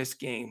here in this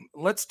game?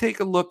 Let's take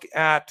a look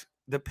at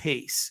the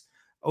pace.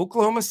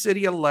 Oklahoma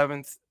City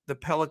 11th, the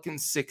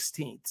Pelicans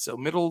 16th. So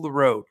middle of the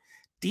road.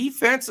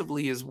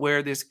 Defensively is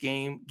where this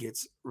game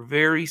gets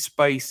very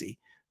spicy.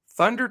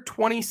 Thunder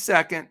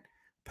 22nd,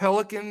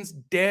 Pelicans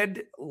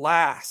dead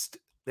last.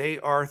 They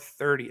are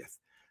 30th.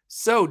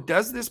 So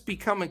does this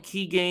become a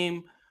key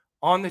game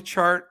on the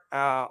chart,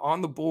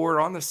 on the board,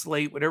 on the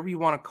slate, whatever you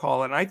want to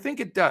call it? And I think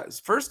it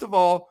does. First of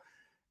all,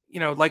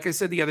 like I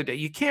said the other day,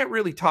 you can't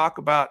really talk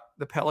about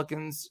the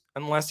Pelicans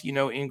unless you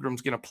know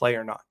Ingram's going to play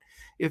or not.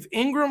 If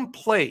Ingram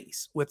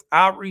plays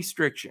without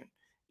restriction,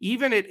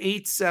 even at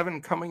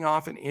 8'7", coming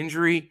off an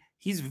injury,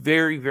 he's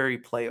very, very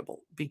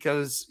playable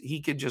because he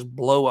could just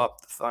blow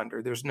up the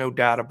Thunder. There's no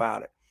doubt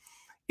about it.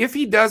 If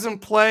he doesn't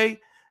play,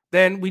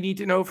 then we need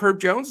to know if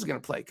Herb Jones is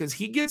going to play, because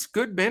he gets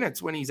good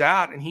minutes when he's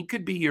out, and he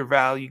could be your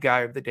value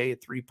guy of the day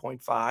at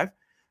 3.5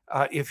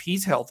 if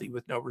he's healthy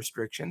with no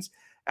restrictions.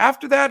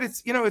 After that,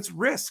 it's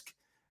risk.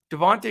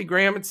 Devontae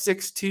Graham at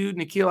 6'2",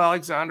 Nickeil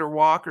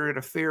Alexander-Walker at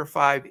a fair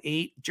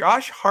 5'8".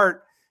 Josh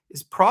Hart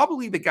is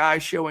probably the guy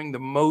showing the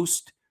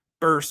most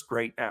burst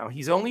right now.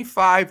 He's only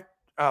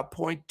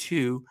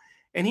 5.2,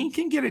 and he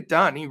can get it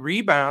done. He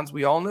rebounds.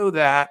 We all know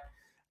that.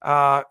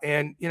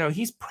 And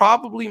he's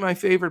probably my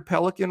favorite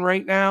Pelican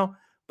right now,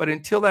 but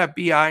until that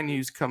BI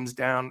news comes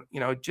down,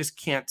 it just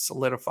can't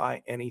solidify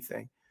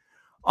anything.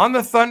 On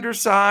the Thunder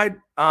side,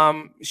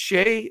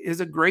 Shea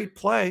is a great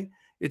play.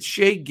 It's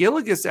Shea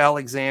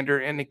Gilgeous-Alexander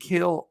and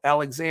Nickeil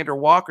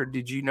Alexander-Walker.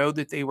 Did you know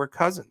that they were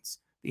cousins?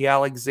 The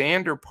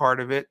Alexander part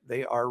of it,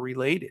 they are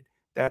related.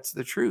 That's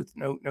the truth.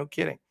 No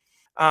kidding.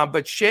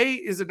 But Shea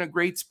is in a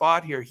great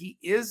spot here. He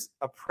is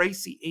a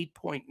pricey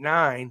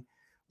 8.9,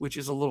 which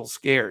is a little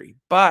scary.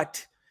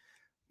 But,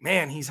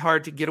 man, he's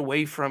hard to get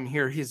away from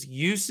here. His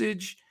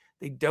usage,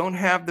 they don't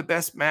have the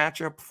best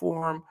matchup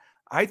for him.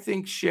 I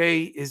think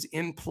Shea is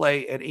in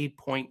play at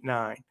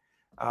 8.9.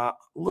 A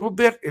little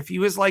bit, if he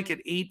was like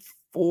at 8.4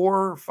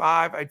 or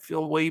 5, I'd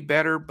feel way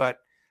better, but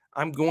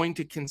I'm going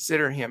to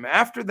consider him.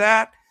 After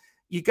that,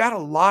 you got a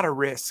lot of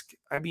risk.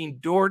 I mean,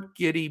 Dort,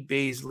 Giddey,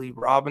 Baisley,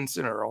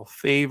 Robinson, Earl,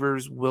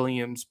 Favors,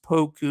 Williams,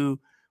 Poku,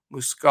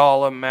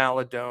 Muscala,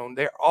 Maladone.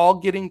 They're all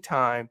getting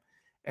time,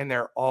 and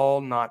they're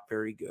all not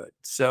very good.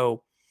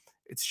 So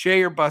it's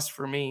Shea or bust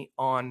for me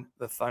on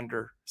the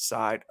Thunder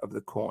side of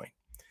the coin.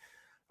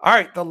 All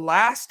right, the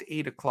last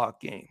 8 o'clock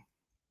game,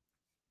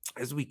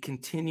 as we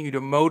continue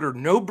to motor,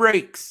 no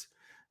breaks.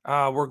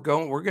 We're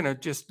going to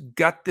just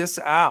gut this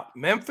out.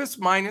 Memphis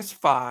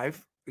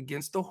 -5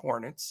 against the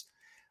Hornets.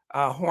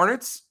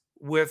 Hornets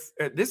with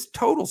this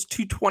totals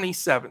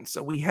 227.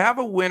 So we have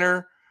a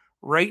winner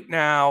right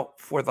now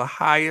for the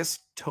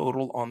highest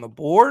total on the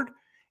board.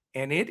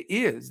 And it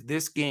is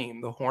this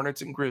game, the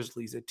Hornets and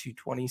Grizzlies at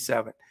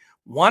 227.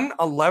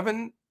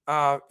 111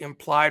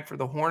 implied for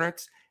the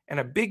Hornets and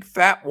a big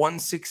fat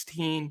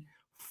 116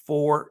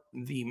 for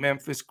the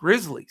Memphis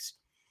Grizzlies.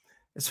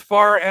 As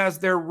far as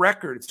their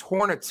records,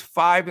 Hornets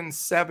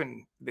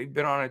 5-7. They've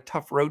been on a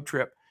tough road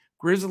trip.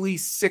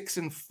 Grizzlies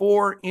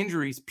 6-4.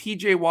 Injuries.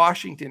 PJ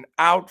Washington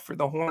out for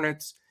the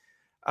Hornets.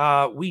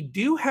 We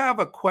do have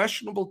a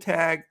questionable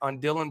tag on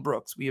Dillon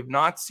Brooks. We have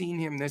not seen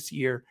him this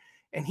year,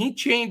 and he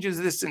changes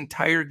this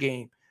entire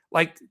game,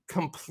 like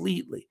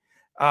completely.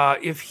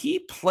 If he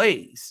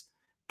plays,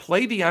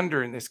 play the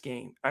under in this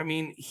game. I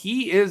mean,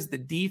 he is the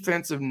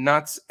defensive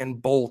nuts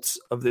and bolts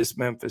of this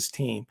Memphis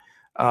team.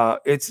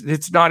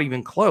 It's not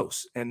even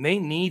close, and they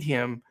need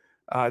him.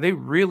 They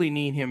really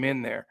need him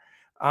in there.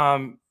 Let's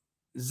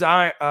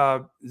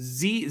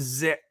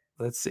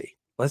see.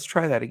 Let's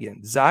try that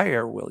again.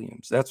 Zaire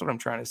Williams. That's what I'm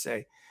trying to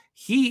say.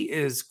 He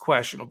is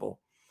questionable.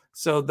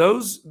 So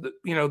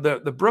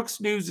the Brooks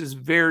news is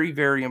very,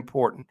 very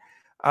important.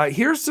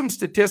 Here's some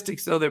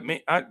statistics, though,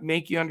 that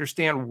make you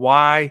understand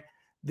why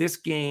this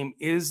game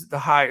is the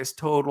highest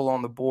total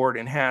on the board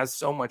and has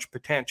so much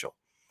potential.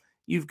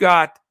 You've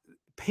got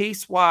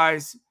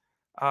pace-wise,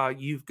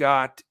 you've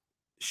got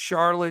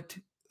Charlotte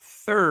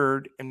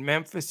 3rd and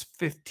Memphis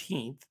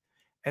 15th.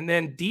 And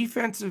then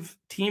defensive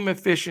team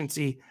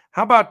efficiency,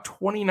 how about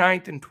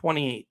 29th and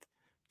 28th?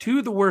 Two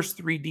of the worst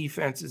 3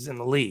 defenses in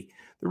the league.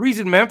 The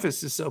reason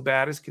Memphis is so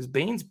bad is because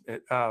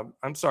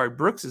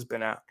Brooks has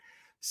been out.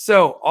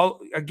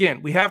 So,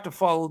 again, we have to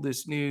follow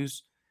this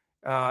news.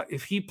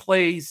 If he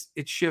plays,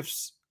 it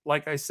shifts,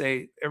 like I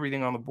say,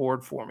 everything on the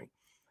board for me.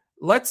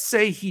 Let's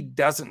say he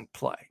doesn't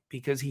play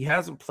because he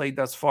hasn't played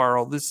thus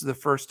far. This is the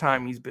first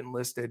time he's been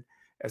listed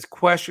as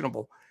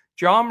questionable.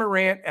 Ja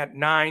Morant at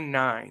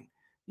 9.9.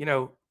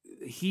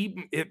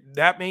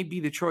 That may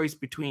be the choice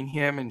between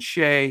him and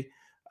Shea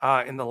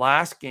in the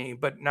last game,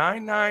 but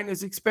 9.9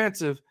 is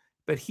expensive,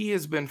 but he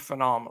has been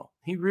phenomenal.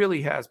 He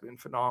really has been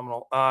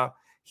phenomenal.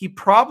 He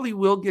probably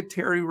will get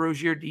Terry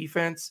Rozier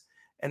defense,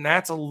 and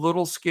that's a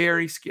little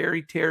scary.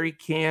 Scary Terry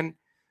can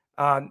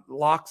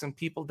lock some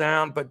people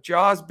down, but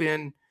Ja's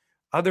been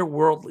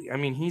otherworldly. I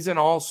mean, he's an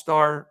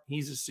all-star.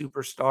 He's a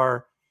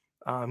superstar.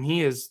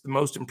 He is the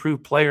most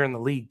improved player in the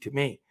league to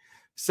me.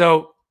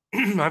 So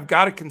I've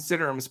got to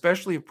consider him,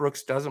 especially if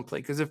Brooks doesn't play.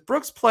 Because if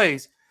Brooks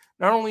plays,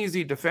 not only is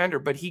he a defender,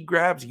 but he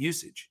grabs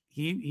usage.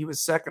 He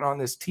was second on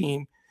this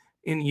team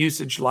in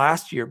usage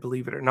last year,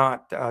 believe it or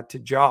not, to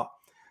Ja.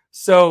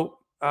 So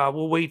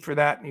we'll wait for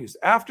that news.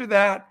 After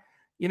that,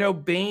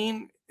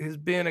 Bane has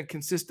been a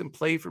consistent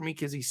play for me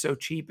because he's so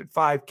cheap at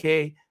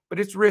 $5K, but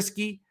it's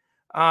risky.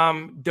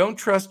 Don't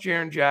trust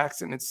Jaren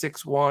Jackson at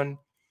 6'1".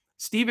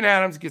 Steven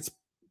Adams gets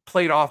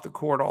played off the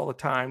court all the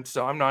time,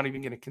 so I'm not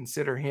even going to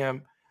consider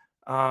him.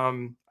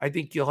 I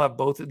think you'll have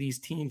both of these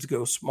teams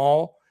go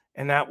small,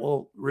 and that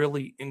will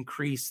really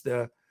increase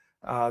the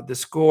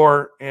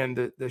score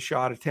and the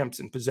shot attempts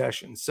and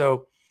possessions.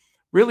 So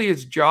really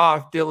it's Ja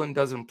if Dillon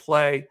doesn't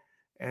play.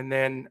 And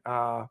then,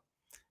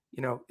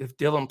 if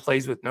Dillon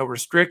plays with no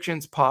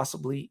restrictions,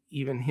 possibly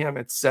even him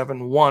at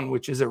 7-1,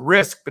 which is a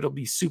risk, but it'll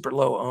be super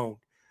low owned.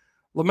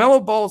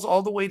 LaMelo Ball's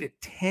all the way to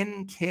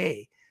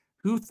 10K.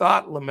 Who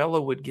thought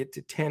LaMelo would get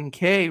to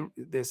 10K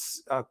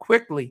this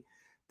quickly?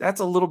 That's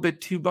a little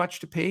bit too much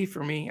to pay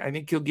for me. I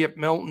think he'll get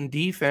Melton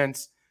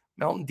defense.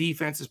 Melton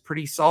defense is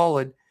pretty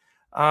solid.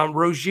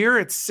 Rozier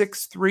at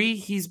 6'3",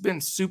 he's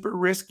been super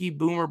risky,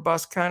 boomer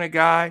bust kind of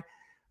guy.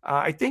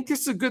 I think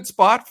this is a good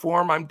spot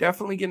for him. I'm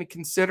definitely going to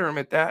consider him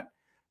at that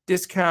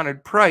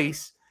discounted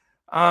price.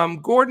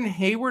 Gordon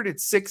Hayward at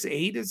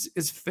 6'8"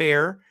 is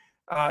fair.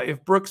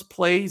 If Brooks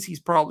plays, he's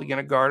probably going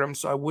to guard him,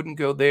 so I wouldn't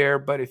go there.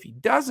 But if he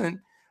doesn't,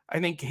 I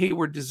think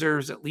Hayward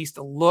deserves at least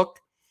a look.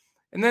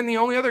 And then the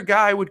only other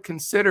guy I would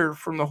consider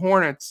from the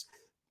Hornets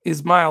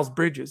is Miles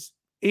Bridges.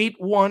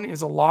 8-1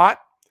 is a lot.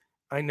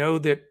 I know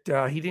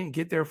that he didn't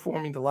get there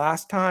for me the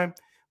last time,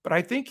 but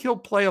I think he'll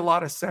play a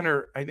lot of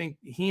center. I think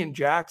he and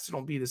Jackson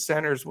will be the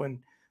centers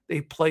when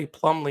they play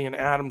Plumlee and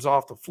Adams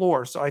off the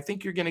floor. So I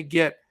think you're going to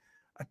get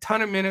a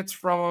ton of minutes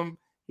from him.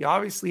 He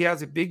obviously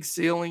has a big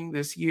ceiling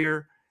this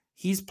year.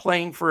 He's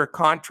playing for a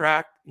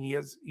contract.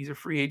 He's a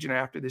free agent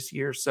after this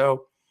year.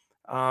 So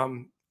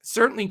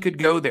certainly could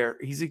go there.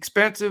 He's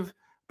expensive,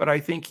 but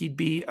I think he'd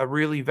be a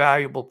really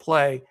valuable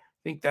play.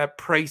 I think that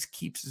price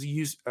keeps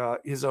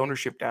his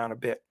ownership down a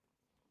bit.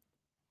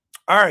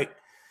 All right.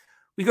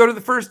 We go to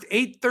the first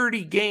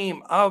 8:30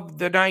 game of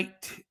the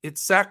night.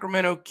 It's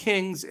Sacramento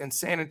Kings and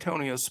San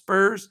Antonio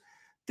Spurs.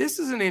 This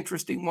is an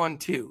interesting one,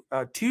 too.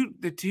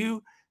 The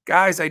two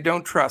guys I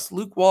don't trust.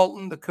 Luke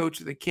Walton, the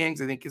coach of the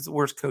Kings, I think is the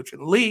worst coach in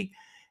the league.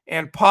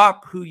 And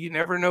Pop, who you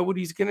never know what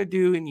he's going to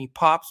do, and he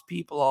pops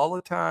people all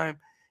the time,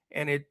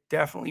 and it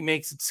definitely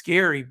makes it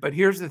scary. But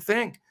here's the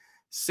thing.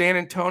 San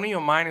Antonio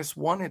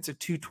 -1, it's a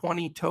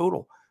 220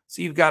 total.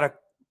 So you've got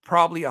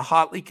probably a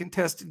hotly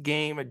contested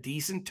game, a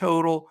decent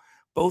total.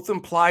 Both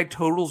implied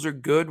totals are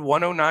good,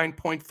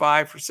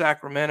 109.5 for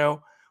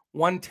Sacramento,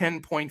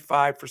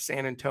 110.5 for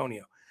San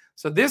Antonio.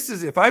 So this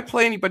is, if I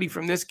play anybody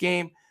from this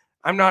game,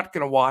 I'm not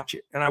going to watch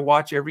it. And I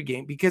watch every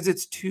game because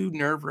it's too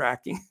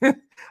nerve-wracking.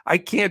 I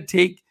can't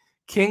take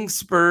Kings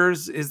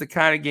Spurs is the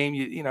kind of game,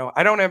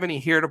 I don't have any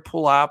hair to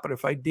pull out, but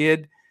if I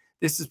did,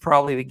 this is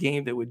probably the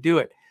game that would do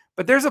it.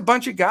 But there's a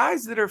bunch of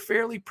guys that are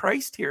fairly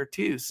priced here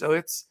too. So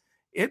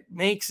it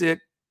makes it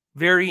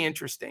very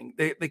interesting.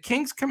 The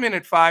Kings come in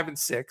at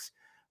 5-6.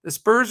 The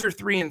Spurs are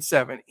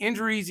 3-7.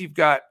 Injuries, you've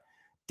got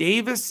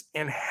Davis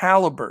and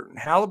Halliburton.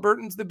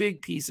 Halliburton's the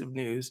big piece of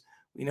news.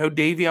 We know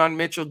Davion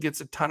Mitchell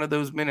gets a ton of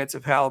those minutes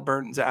if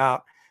Halliburton's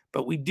out,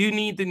 but we do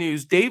need the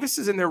news. Davis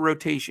is in their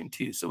rotation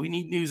too, so we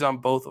need news on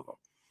both of them.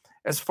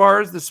 As far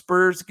as the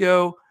Spurs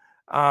go,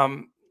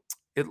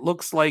 it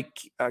looks like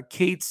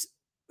Keita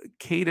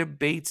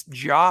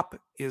Bates-Diop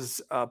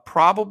is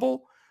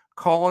probable.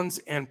 Collins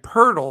and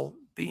Poeltl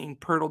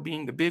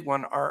being the big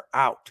one, are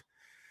out.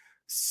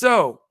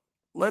 So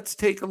let's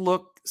take a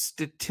look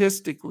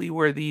statistically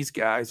where these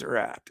guys are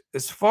at.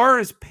 As far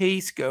as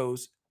pace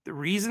goes, the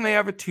reason they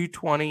have a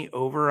 220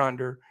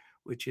 over-under,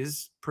 which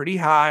is pretty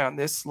high on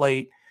this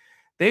slate,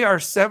 they are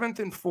 7th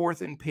and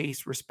 4th in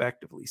pace,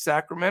 respectively.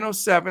 Sacramento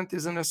 7th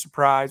isn't a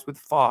surprise with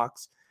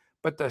Fox,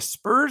 but the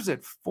Spurs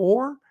at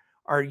 4?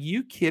 Are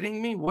you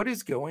kidding me? What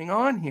is going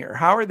on here?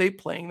 How are they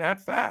playing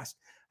that fast?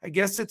 I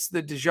guess it's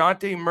the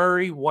DeJounte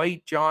Murray,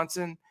 White,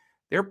 Johnson.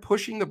 They're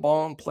pushing the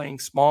ball and playing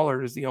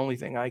smaller is the only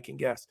thing I can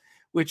guess,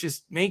 which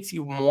makes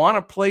you want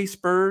to play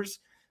Spurs,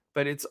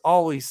 but it's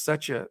always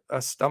such a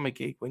stomach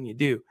ache when you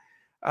do.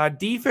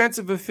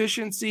 Defensive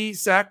efficiency,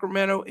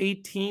 Sacramento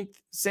 18th.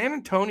 San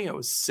Antonio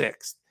is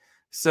 6th.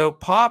 So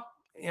Pop,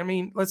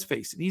 let's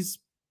face it, he's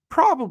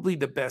probably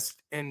the best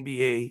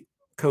NBA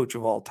coach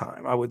of all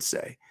time, I would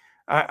say.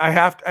 I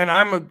have to, and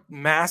I'm a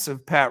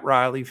massive Pat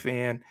Riley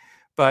fan,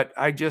 but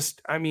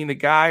the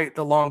guy,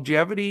 the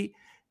longevity,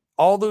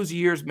 all those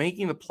years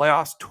making the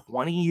playoffs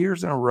 20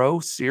 years in a row,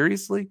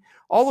 seriously,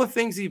 all the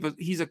things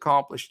he's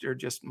accomplished are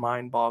just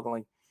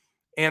mind-boggling.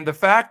 And the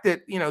fact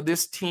that,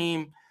 this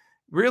team,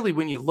 really,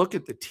 when you look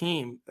at the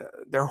team,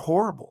 they're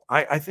horrible.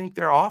 I think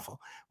they're awful.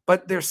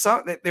 But they're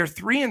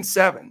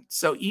 3-7.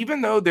 So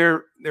even though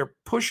they're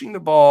pushing the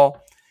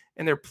ball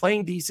and they're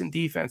playing decent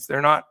defense,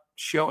 they're not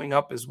showing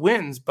up as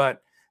wins,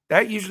 but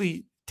that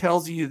usually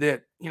tells you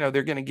that,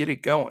 they're going to get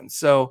it going.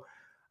 So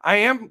I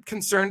am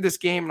concerned this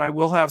game, and I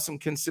will have some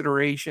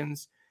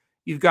considerations.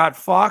 You've got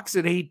Fox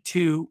at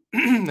 8-2.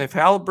 If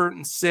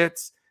Halliburton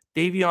sits,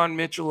 Davion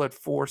Mitchell at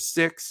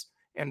 4-6,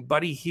 and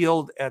Buddy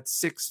Hield at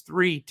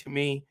 6-3, to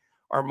me,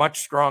 are much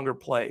stronger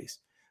plays.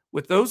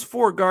 With those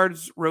four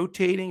guards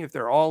rotating, if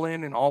they're all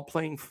in and all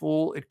playing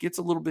full, it gets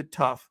a little bit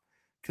tough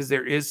because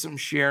there is some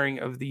sharing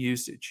of the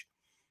usage.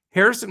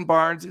 Harrison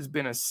Barnes has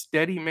been a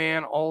steady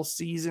man all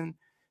season,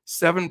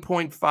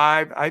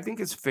 7.5. I think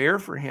it's fair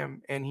for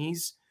him, and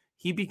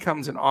he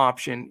becomes an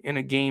option in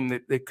a game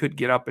that could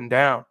get up and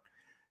down.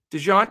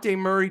 DeJounte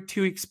Murray,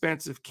 too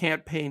expensive.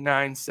 Can't pay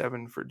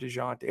 9.7 for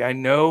DeJounte. I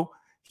know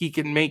he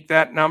can make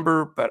that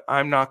number, but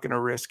I'm not going to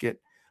risk it.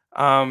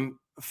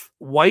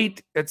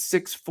 White at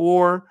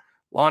 6'4",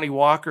 Lonnie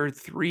Walker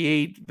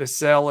 3'8",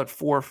 Vassell at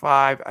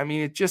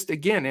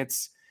 4'5".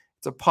 It's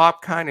a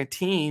Pop kind of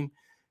team.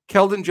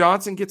 Keldon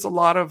Johnson gets a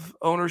lot of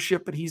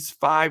ownership, but he's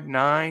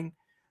 5'9".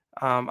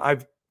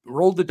 I've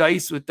rolled the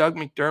dice with Doug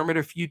McDermott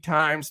a few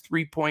times,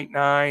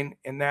 3.9,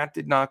 and that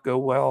did not go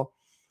well.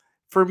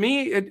 For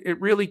me,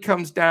 it really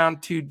comes down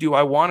to, do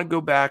I want to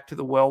go back to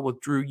the well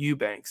with Drew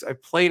Eubanks?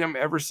 I've played him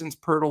ever since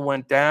Poeltl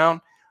went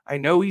down. I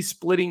know he's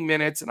splitting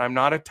minutes, and I'm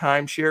not a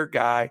timeshare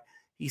guy.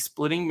 He's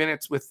splitting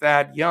minutes with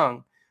Thad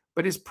Young,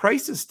 but his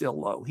price is still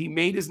low. He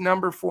made his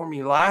number for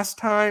me last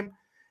time,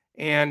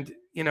 and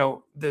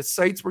the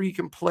sites where you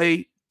can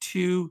play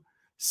two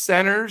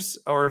centers,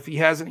 or if he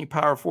has any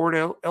power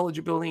forward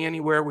eligibility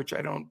anywhere, which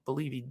I don't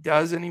believe he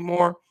does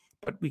anymore,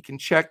 but we can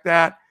check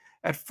that.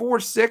 At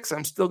 4'6",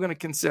 I'm still going to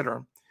consider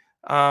him.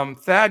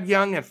 Thad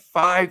Young at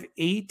 5'8",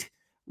 a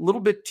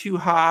little bit too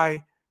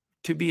high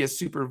to be a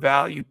super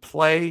value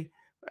play.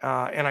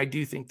 And I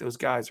do think those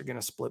guys are going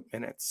to split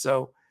minutes.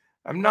 So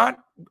I'm not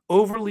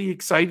overly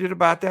excited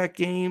about that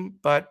game,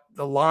 but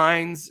the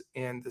lines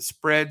and the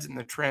spreads and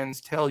the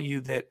trends tell you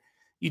that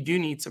you do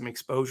need some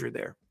exposure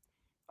there.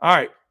 All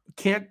right.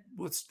 Can't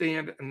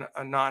withstand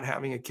not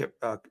having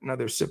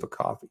another sip of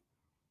coffee.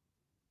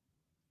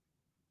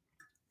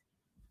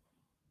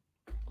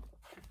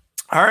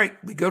 All right.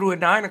 We go to a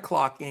 9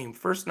 o'clock game.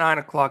 First 9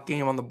 o'clock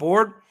game on the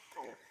board.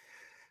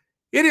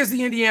 It is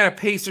the Indiana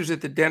Pacers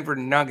at the Denver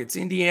Nuggets.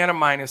 Indiana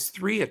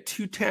 -3 at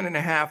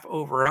 210.5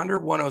 over under,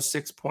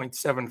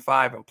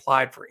 106.75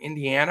 implied for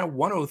Indiana,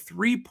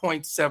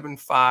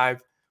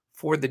 103.75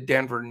 for the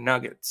Denver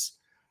Nuggets.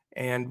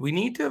 And we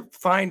need to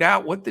find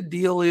out what the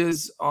deal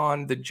is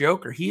on the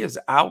Joker. He is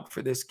out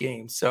for this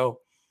game. So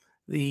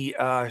the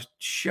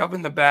shove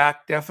in the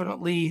back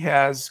definitely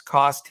has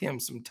cost him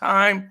some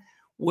time.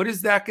 What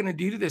is that going to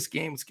do to this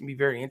game? It's going to be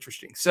very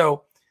interesting.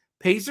 So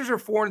Pacers are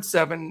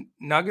 4-7,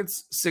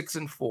 Nuggets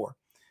 6-4.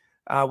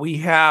 We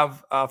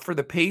have for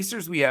the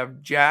Pacers, we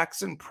have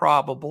Jackson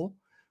probable.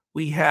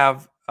 We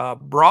have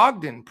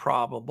Brogdon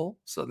probable.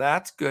 So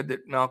that's good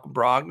that Malcolm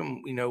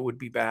Brogdon, we know, would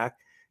be back.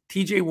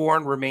 TJ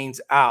Warren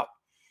remains out.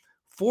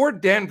 For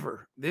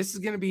Denver, this is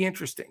going to be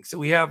interesting. So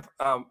we have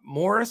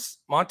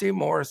Monte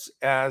Morris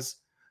as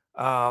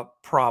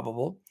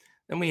probable.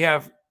 Then we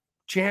have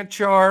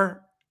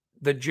Chanchar,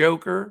 the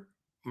Joker,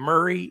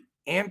 Murray,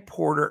 and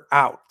Porter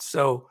out.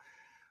 So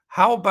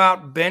how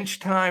about bench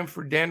time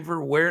for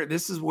Denver? Where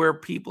this is where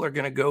people are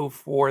going to go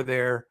for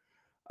their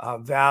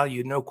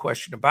value, no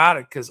question about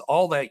it, because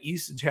all that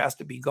usage has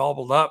to be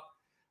gobbled up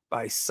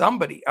by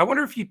somebody. I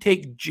wonder if you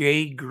take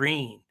Jay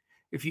Green,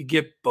 if you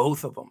get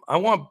both of them. I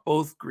want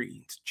both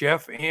Greens,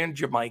 Jeff and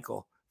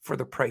JaMychal, for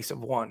the price of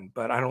one,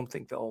 but I don't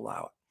think they'll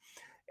allow it.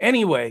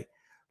 Anyway,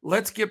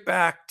 let's get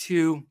back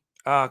to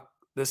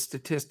the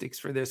statistics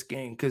for this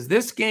game, because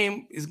this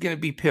game is going to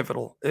be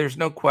pivotal. There's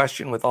no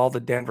question with all the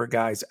Denver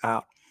guys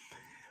out.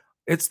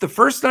 It's the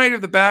first night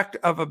of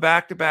a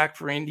back-to-back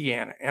for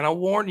Indiana. And I'll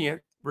warn you,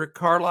 Rick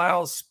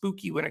Carlisle is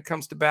spooky when it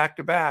comes to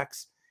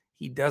back-to-backs.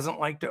 He doesn't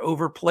like to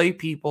overplay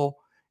people.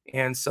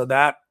 And so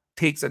that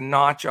takes a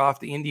notch off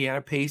the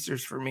Indiana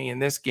Pacers for me in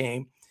this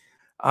game.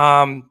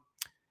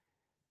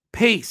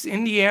 Pace,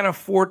 Indiana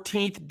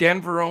 14th,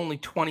 Denver only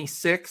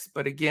 26th.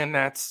 But again,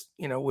 that's,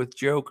 with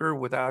Joker.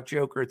 Without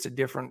Joker, it's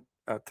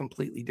a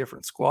completely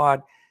different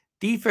squad.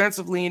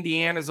 Defensively,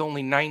 Indiana is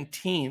only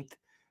 19th.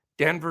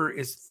 Denver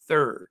is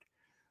 3rd.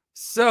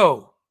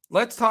 So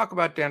let's talk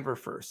about Denver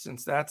first,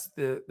 since that's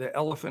the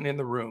elephant in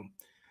the room.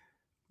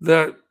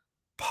 The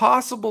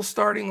possible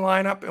starting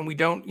lineup, and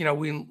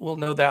we'll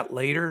know that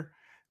later.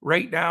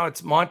 Right now,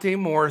 it's Monte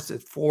Morris at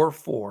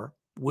 4-4,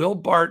 Will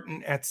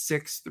Barton at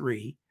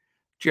 6-3,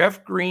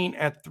 Jeff Green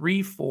at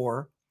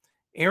 3-4,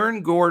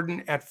 Aaron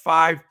Gordon at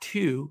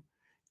 5-2,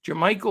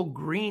 JaMychal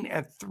Green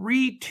at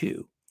 3-2.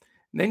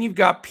 And then you've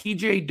got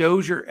PJ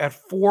Dozier at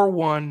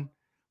 4-1,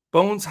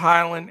 Bones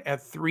Highland at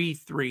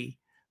 3-3.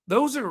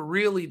 Those are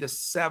really the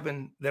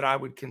 7 that I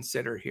would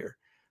consider here.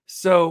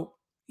 So,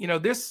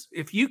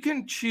 if you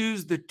can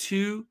choose the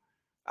 2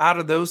 out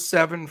of those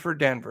 7 for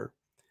Denver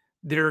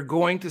that are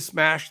going to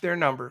smash their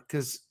number,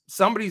 because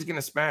somebody's going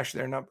to smash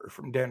their number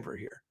from Denver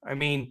here. I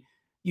mean,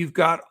 you've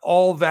got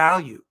all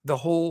value. The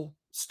whole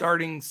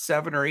starting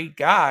 7 or 8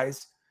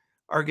 guys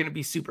are going to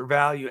be super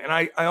value. And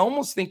I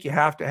almost think you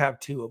have to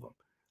have 2 of them.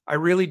 I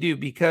really do,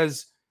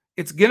 because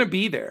it's going to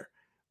be there.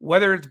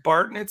 Whether it's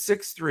Barton at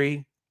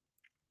 6'3",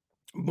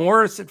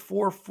 Morris at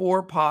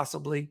 4'4",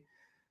 possibly.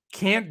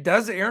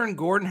 Does Aaron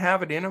Gordon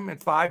have it in him at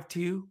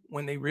 5'2"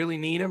 when they really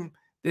need him?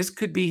 This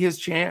could be his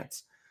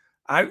chance.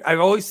 I've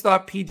always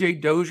thought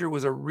PJ Dozier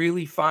was a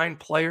really fine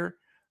player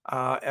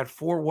at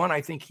 4'1".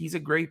 I think he's a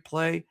great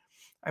play.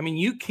 I mean,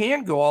 you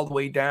can go all the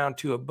way down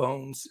to a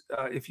Bones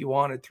if you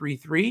want at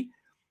 3'3",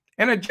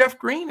 and a Jeff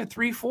Green at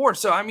 3'4".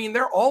 So, I mean,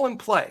 they're all in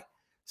play.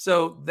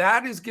 So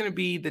that is going to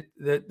be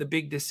the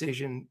big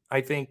decision, I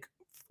think,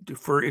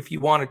 for if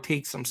you want to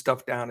take some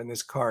stuff down in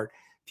this card.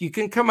 If you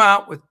can come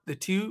out with the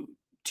two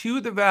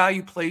of the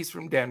value plays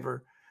from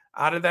Denver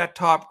out of that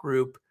top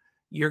group,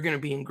 you're going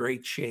to be in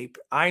great shape.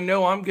 I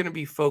know I'm going to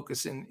be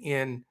focusing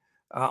in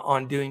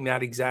on doing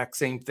that exact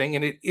same thing,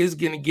 and it is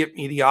going to give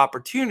me the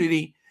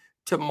opportunity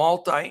to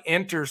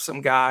multi-enter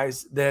some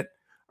guys that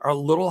are a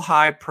little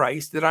high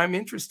priced that I'm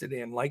interested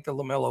in, like the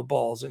LaMelo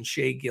Balls and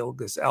Shai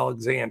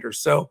Gilgeous-Alexander.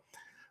 So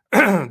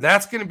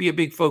that's going to be a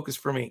big focus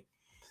for me.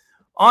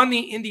 On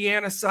the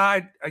Indiana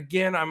side,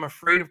 again, I'm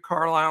afraid of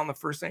Carlisle on the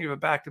first night of a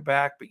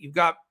back-to-back, but you've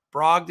got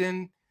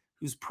Brogdon,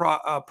 who's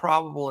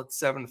probable at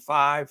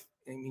 7'5".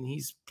 I mean,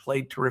 he's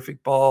played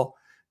terrific ball.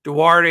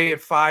 Duarte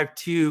at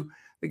 5'2".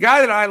 The guy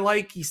that I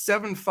like, he's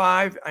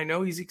 7'5". I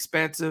know he's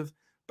expensive,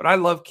 but I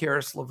love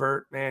Caris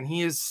LeVert, man.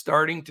 He is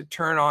starting to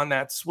turn on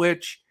that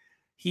switch.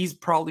 He's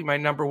probably my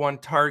number 1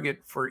 target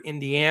for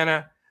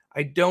Indiana.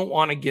 I don't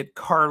want to get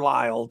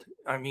Carlisle'd.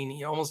 I mean,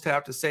 you almost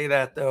have to say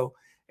that, though,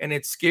 and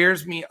it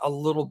scares me a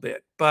little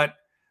bit. But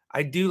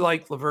I do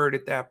like LeVert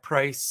at that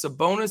price.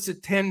 Sabonis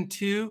at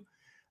 10-2.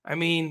 I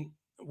mean,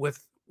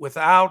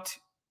 without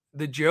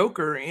the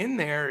Joker in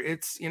there,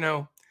 it's,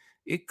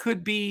 it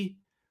could be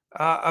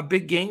a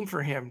big game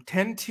for him.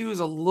 10-2 is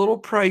a little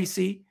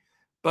pricey,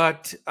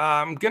 but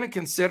I'm going to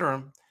consider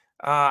him.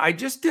 I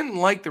just didn't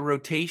like the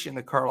rotation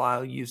that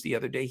Carlisle used the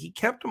other day. He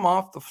kept him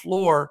off the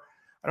floor.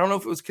 I don't know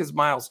if it was because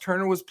Miles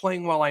Turner was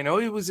playing well. I know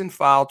he was in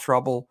foul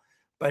trouble,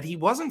 but he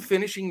wasn't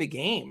finishing the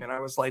game. And I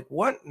was like,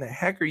 what in the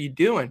heck are you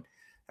doing?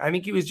 I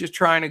think he was just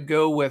trying to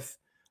go with,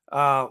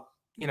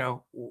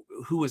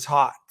 who was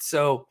hot.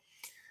 So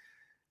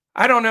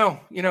I don't know.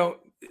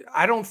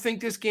 I don't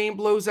think this game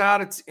blows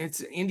out.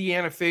 It's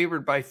Indiana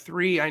favored by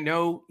 3. I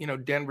know,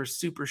 Denver's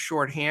super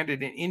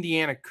shorthanded and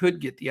Indiana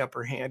could get the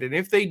upper hand. And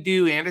if they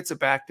do, and it's a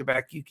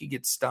back-to-back, you could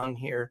get stung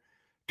here.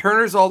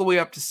 Turner's all the way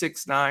up to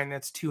 6'9".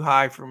 That's too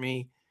high for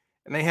me.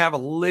 And they have a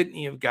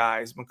litany of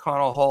guys,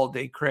 McConnell,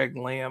 Holiday, Craig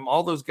Lamb,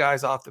 all those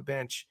guys off the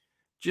bench,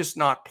 just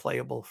not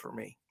playable for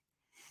me.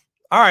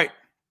 All right.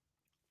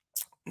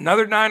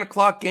 Another 9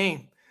 o'clock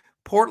game.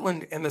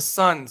 Portland and the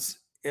Suns.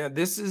 Yeah,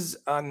 this is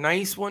a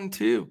nice one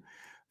too.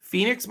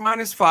 Phoenix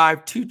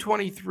 -5,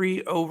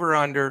 223 over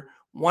under,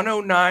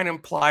 109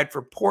 implied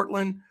for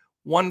Portland,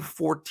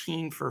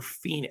 114 for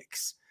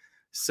Phoenix.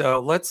 So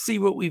let's see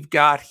what we've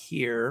got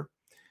here.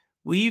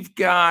 We've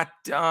got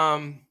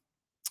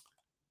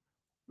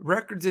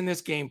records in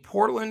this game.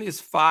 Portland is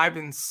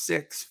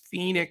 5-6.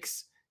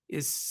 Phoenix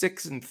is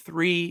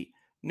 6-3.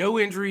 No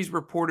injuries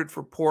reported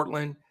for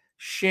Portland.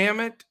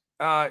 Shamet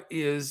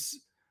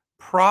is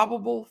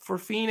probable for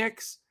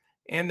Phoenix.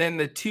 And then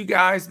the 2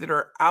 guys that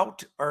are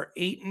out are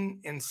Ayton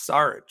and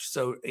Saric.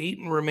 So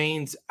Ayton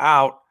remains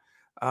out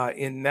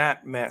in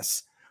that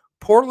mess.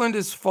 Portland,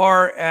 as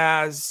far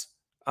as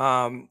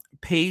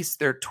pace,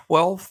 they're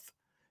 12th.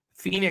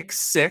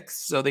 Phoenix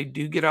 6th. So they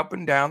do get up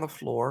and down the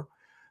floor.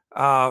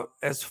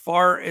 As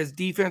far as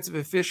defensive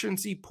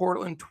efficiency,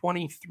 Portland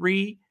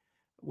 23,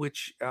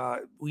 which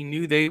we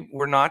knew they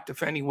were not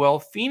defending well.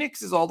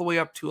 Phoenix is all the way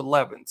up to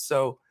 11.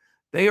 So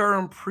they are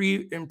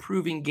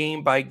improving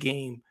game by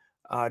game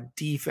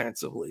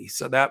defensively.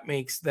 So that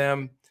makes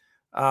them,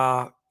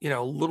 a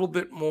little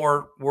bit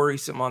more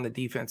worrisome on the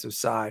defensive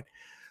side.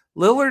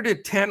 Lillard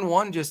at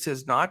 10-1 just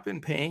has not been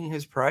paying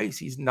his price.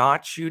 He's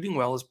not shooting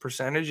well. His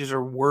percentages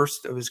are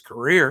worst of his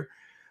career.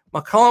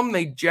 McCollum,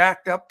 they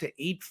jacked up to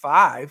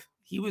 8-5.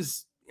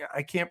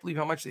 I can't believe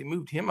how much they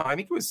moved him. I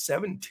think it was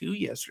 7-2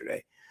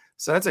 yesterday.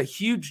 So that's a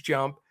huge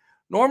jump.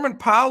 Norman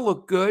Powell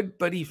looked good,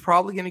 but he's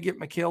probably going to get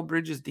Mikal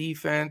Bridges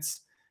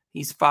defense.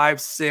 He's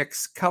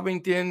 5'6".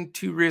 Covington,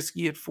 too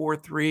risky at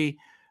 4'3".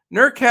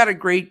 Nurk had a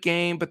great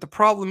game, but the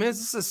problem is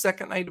this is the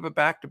second night of a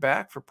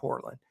back-to-back for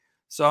Portland.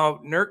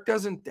 So Nurk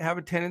doesn't have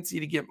a tendency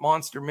to get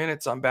monster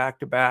minutes on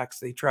back-to-backs.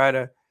 They try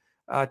to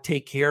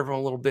take care of him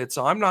a little bit.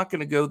 So I'm not going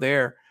to go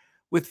there.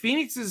 With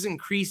Phoenix's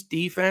increased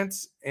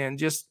defense and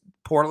just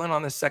Portland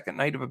on the second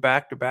night of a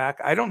back-to-back,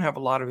 I don't have a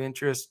lot of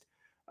interest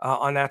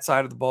on that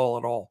side of the ball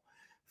at all.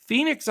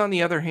 Phoenix, on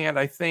the other hand,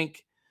 I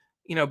think,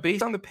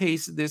 based on the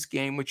pace of this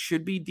game, which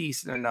should be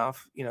decent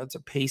enough, it's a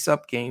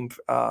pace-up game.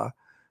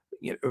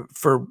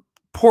 For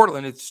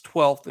Portland, it's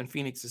 12th and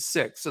Phoenix is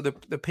 6th. So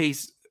the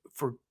pace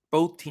for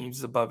both teams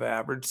is above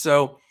average.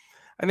 So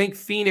I think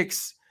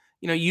Phoenix,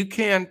 you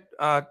can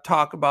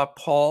talk about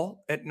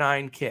Paul at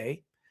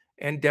 9K.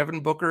 And Devin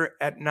Booker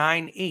at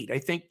 9.8. I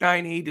think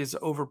 9.8 is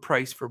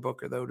overpriced for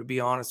Booker, though, to be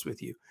honest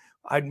with you.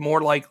 I'd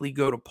more likely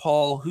go to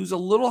Paul, who's a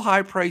little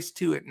high priced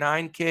too at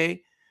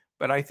 9K,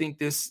 but I think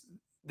this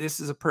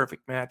is a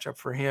perfect matchup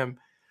for him.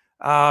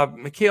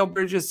 Mikal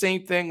Bridges,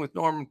 same thing with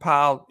Norman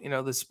Powell.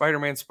 The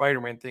Spider-Man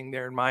thing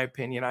there, in my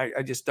opinion.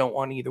 I just don't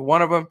want either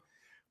one of them.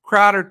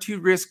 Crowder,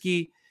 too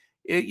risky.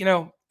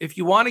 If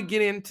you want to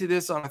get into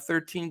this on a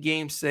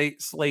 13-game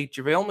slate,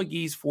 JaVale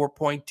McGee's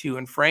 4.2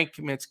 and Frank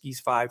Kaminsky's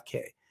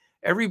 5K.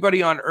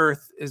 Everybody on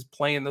earth is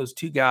playing those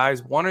 2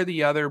 guys, one or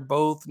the other,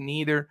 both,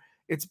 neither.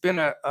 It's been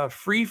a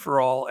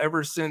free-for-all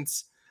ever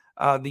since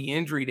the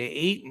injury to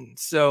Ayton.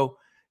 So,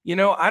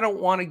 I don't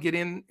want to get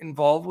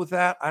involved with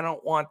that. I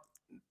don't want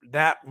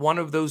that one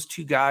of those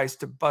 2 guys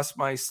to bust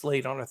my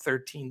slate on a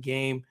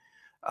 13-game,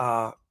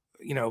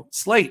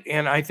 slate.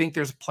 And I think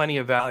there's plenty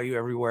of value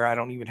everywhere. I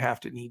don't even have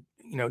to need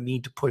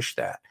to push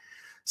that.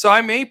 So I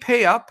may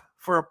pay up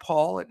for a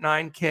Paul at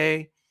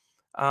 9K.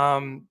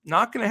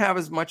 Not going to have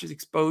as much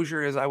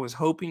exposure as I was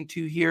hoping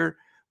to here,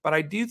 but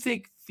I do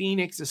think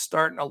Phoenix is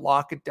starting to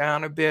lock it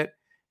down a bit,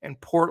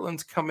 and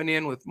Portland's coming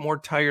in with more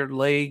tired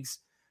legs.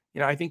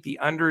 I think the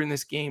under in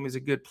this game is a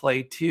good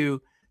play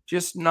too,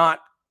 just not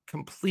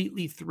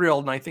completely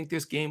thrilled, and I think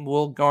this game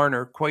will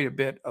garner quite a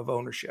bit of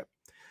ownership.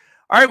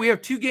 All right, we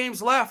have 2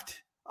 games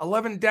left,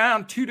 11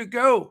 down, 2 to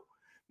go.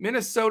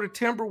 Minnesota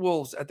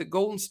Timberwolves at the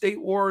Golden State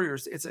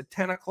Warriors. It's a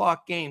 10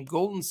 o'clock game.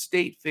 Golden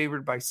State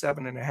favored by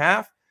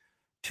 7.5.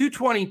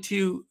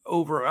 222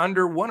 over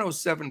under,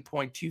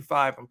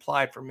 107.25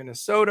 implied for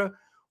Minnesota,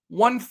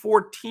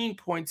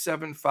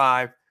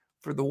 114.75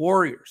 for the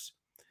Warriors.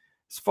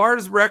 As far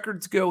as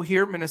records go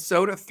here,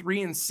 Minnesota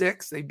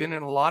 3-6. They've been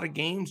in a lot of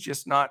games,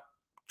 just not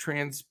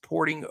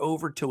transporting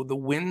over to the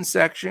win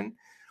section.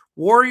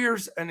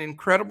 Warriors, an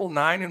incredible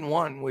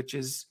 9-1, which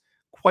is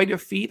quite a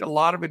feat. A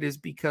lot of it is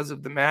because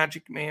of the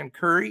Magic Man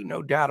Curry,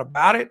 no doubt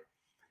about it.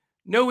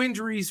 No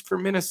injuries for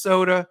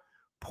Minnesota.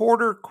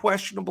 Porter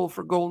questionable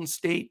for Golden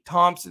State.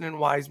 Thompson and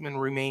Wiseman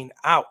remain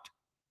out.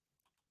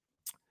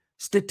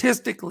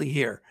 Statistically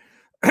here,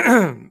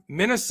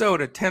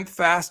 Minnesota 10th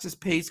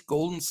fastest pace,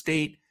 Golden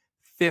State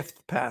 5th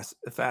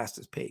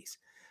fastest pace.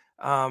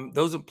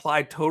 Those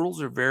implied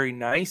totals are very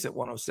nice at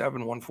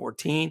 107,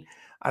 114.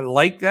 I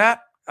like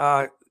that.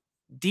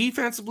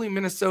 Defensively,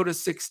 Minnesota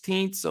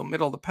 16th, so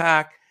middle of the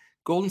pack.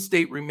 Golden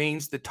State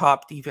remains the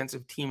top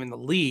defensive team in the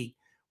league.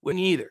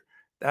 Wouldn't either.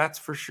 That's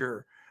for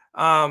sure.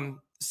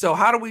 So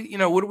how do we,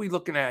 what are we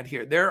looking at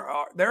here? There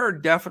are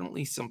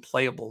definitely some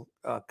playable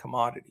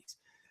commodities.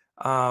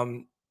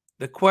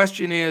 The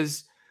question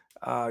is,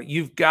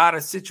 you've got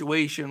a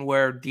situation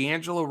where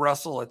D'Angelo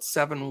Russell at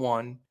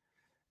 7-1,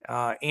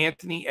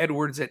 Anthony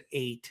Edwards at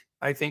 8,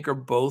 I think are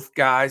both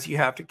guys you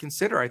have to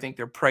consider. I think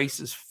their price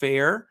is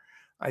fair.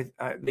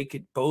 They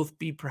could both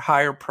be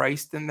higher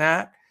priced than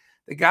that.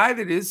 The guy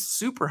that is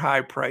super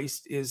high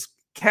priced is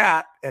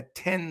Cat at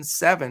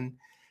 10-7.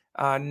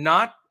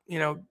 Not,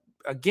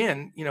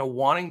 again,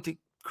 wanting to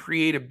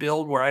create a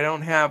build where I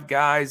don't have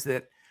guys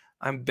that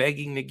I'm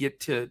begging to get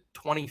to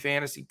 20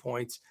 fantasy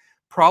points.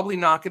 Probably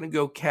not going to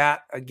go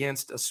Cat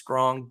against a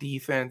strong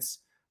defense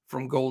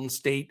from Golden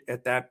State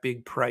at that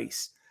big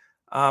price.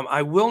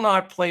 I will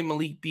not play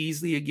Malik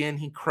Beasley again.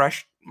 He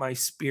crushed my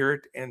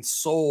spirit and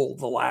soul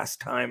the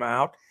last time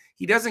out.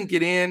 He doesn't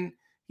get in.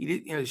 He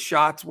did, his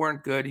shots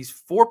weren't good. He's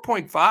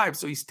 4.5,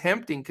 so he's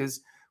tempting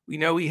because we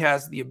know he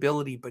has the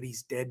ability, but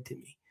he's dead to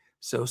me.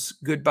 So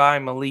goodbye,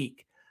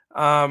 Malik.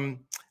 Other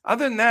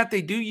than that,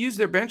 they do use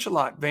their bench a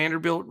lot.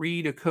 Vanderbilt,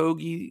 Reed,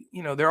 Okogie,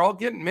 they're all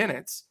getting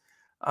minutes.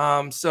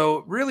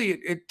 So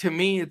really, to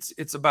me,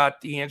 it's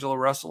about D'Angelo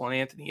Russell and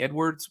Anthony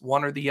Edwards.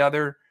 One or the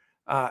other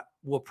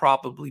will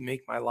probably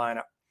make my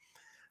lineup.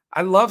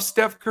 I love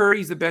Steph Curry.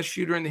 He's the best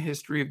shooter in the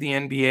history of the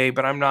NBA,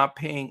 but I'm not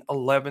paying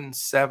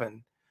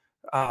 11-7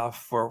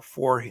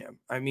 for him.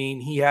 I mean,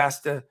 he has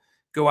to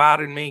go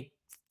out and make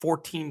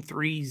 14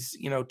 threes,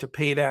 to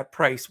pay that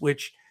price,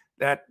 which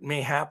that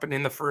may happen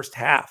in the first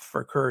half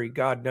for Curry.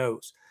 God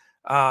knows.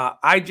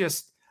 I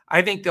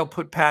think they'll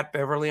put Pat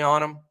Beverly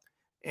on him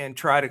and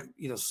try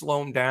to,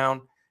 slow him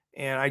down.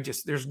 And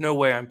there's no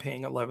way I'm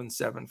paying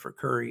 11-7 for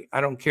Curry.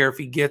 I don't care if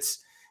he gets,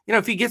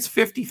 if he gets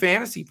 50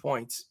 fantasy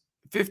points,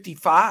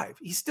 55,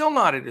 he's still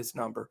not at his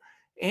number.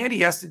 And he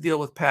has to deal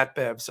with Pat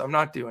Bev, so I'm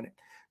not doing it.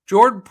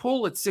 Jordan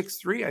Poole at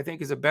 6'3", I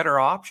think is a better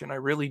option. I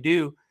really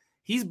do.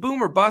 He's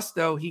boom or bust,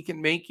 though. He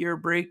can make you or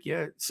break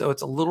you, so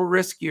it's a little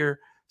riskier.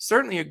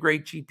 Certainly a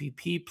great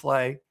GPP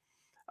play.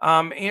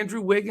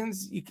 Andrew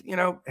Wiggins,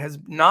 has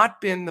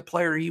not been the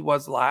player he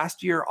was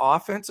last year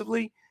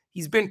offensively.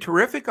 He's been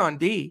terrific on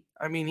D.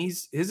 I mean,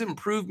 his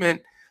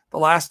improvement the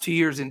last 2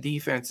 years in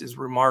defense is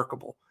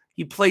remarkable.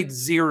 He played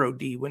 0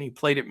 D when he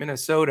played at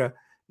Minnesota.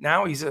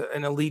 Now he's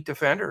an elite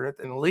defender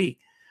in the league.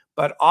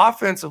 But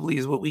offensively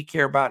is what we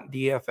care about in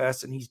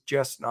DFS, and he's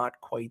just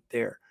not quite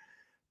there.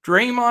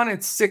 Draymond at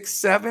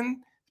 6'7",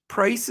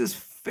 price is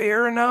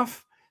fair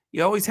enough.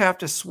 You always have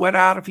to sweat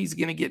out if he's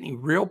going to get any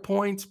real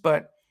points,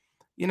 but,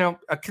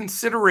 a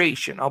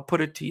consideration. I'll put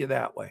it to you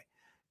that way.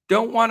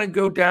 Don't want to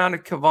go down to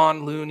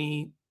Kevon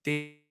Looney,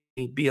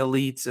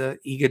 Bielitsa,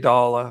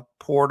 Iguodala,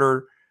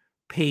 Porter,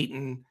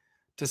 Payton,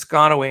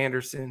 Toscano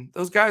Anderson.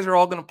 Those guys are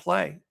all going to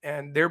play,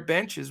 and their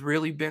bench has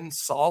really been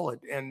solid,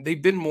 and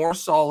they've been more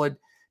solid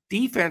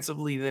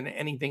defensively than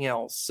anything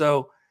else.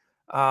 So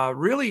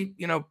really,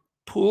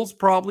 Poole's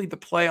probably the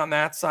play on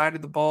that side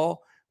of the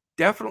ball.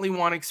 Definitely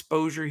want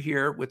exposure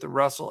here with the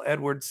Russell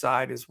Edwards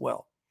side as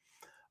well.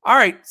 All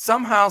right,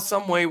 somehow,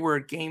 some way we're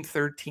at game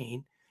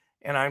 13,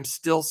 and I'm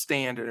still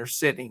standing or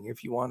sitting,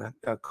 if you want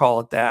to call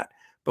it that.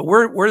 But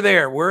we're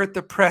there. We're at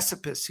the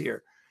precipice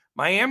here.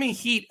 Miami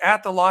Heat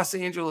at the Los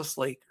Angeles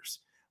Lakers.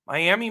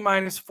 Miami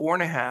minus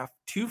 4.5,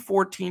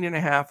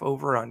 214.5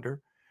 over under.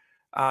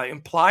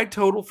 Implied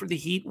total for the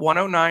Heat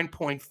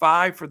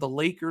 109.5, for the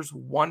Lakers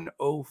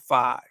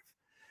 105.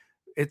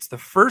 It's the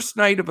first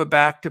night of a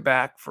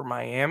back-to-back for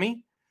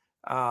Miami.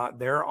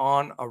 They're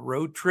on a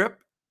road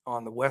trip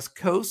on the West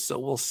Coast, so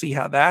we'll see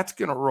how that's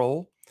going to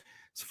roll.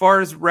 As far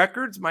as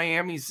records,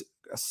 Miami's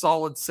a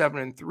solid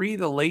 7-3.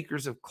 The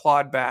Lakers have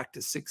clawed back to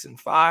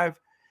 6-5.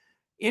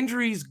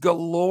 Injuries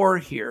galore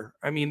here.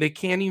 I mean, they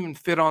can't even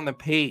fit on the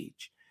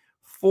page.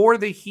 For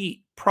the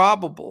Heat,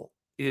 probable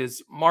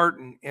is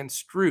Martin and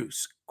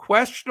Strus.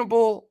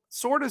 Questionable,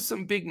 sort of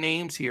some big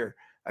names here.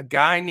 A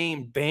guy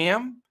named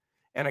Bam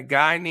and a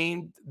guy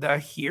named the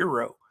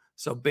Hero.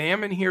 So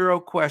Bam and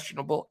Hero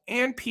questionable,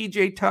 and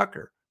PJ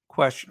Tucker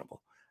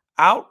questionable.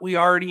 Out, we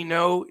already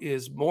know,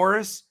 is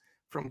Morris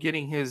from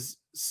getting his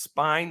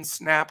spine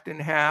snapped in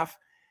half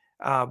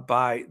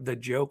by the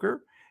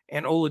Joker,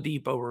 and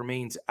Oladipo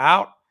remains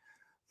out.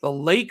 The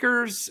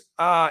Lakers,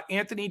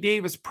 Anthony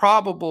Davis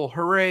probable,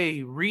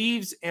 hooray.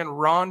 Reeves and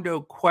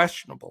Rondo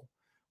questionable.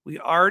 We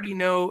already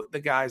know the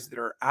guys that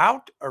are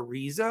out: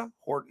 Ariza,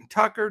 Horton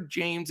Tucker,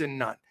 James, and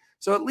Nunn.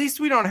 So at least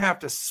we don't have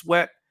to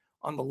sweat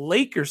on the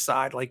Lakers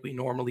side like we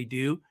normally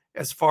do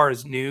as far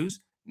as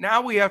news.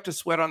 Now we have to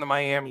sweat on the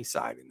Miami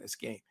side in this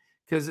game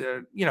because,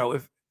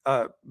 if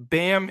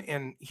Bam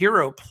and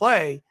Hero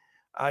play,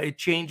 it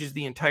changes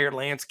the entire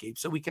landscape.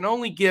 So we can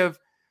only give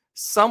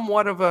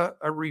somewhat of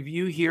a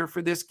review here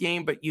for this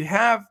game, but you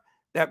have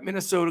that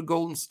Minnesota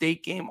Golden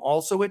State game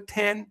also at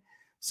 10.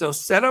 So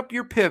set up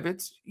your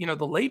pivots.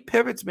 The late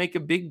pivots make a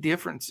big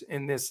difference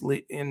in this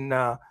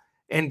in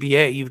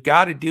NBA. You've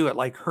got to do it,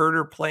 like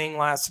Herter playing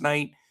last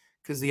night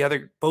because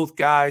both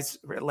guys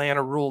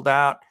Atlanta ruled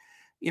out.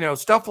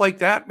 Stuff like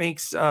that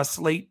makes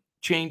slate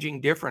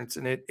changing difference,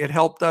 and it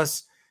helped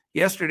us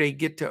yesterday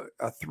get to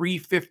a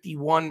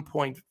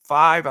 351.5,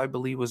 I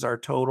believe was our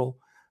total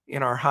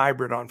in our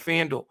hybrid on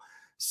FanDuel.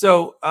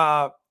 So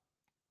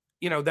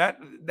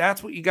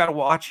that's what you got to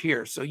watch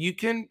here. So you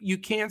can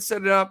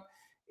set it up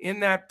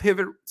in that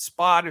pivot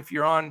spot if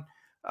you're on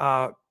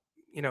on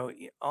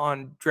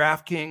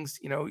DraftKings.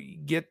 You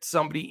get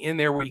somebody in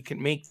there where you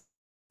can make.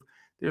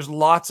 There's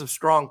lots of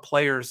strong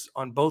players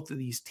on both of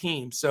these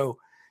teams. So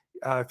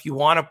if you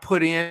want to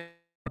put in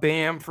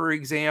Bam, for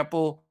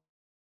example,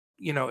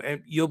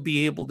 and you'll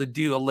be able to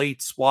do a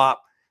late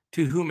swap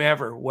to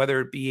whomever,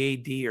 whether it be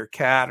AD or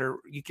Cat, or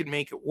you can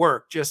make it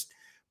work. Just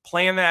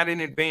plan that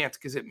in advance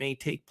because it may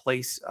take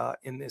place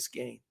in this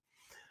game.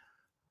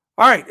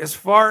 All right, as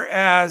far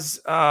as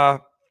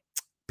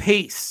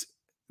pace,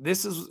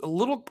 this is a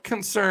little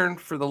concern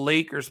for the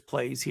Lakers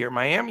plays here.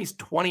 Miami's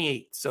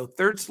 28, so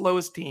third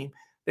slowest team.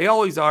 They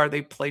always are.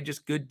 They play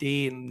just good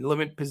D and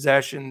limit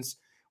possessions,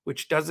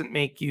 which doesn't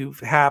make you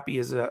happy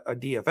as a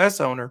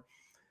DFS owner.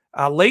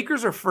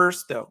 Lakers are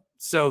first, though,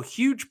 so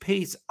huge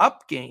pace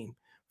up game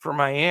for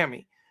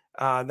Miami.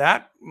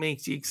 That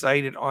makes you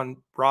excited on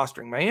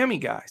rostering Miami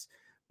guys.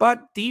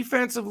 But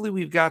defensively,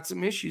 we've got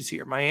some issues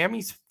here.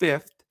 Miami's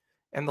fifth,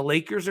 and the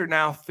Lakers are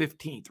now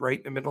 15th, right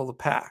in the middle of the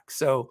pack.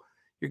 So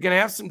you're going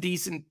to have some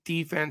decent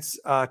defense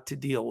to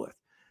deal with.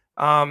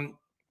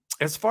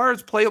 As far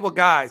as playable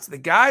guys, the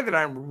guy that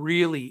I'm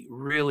really,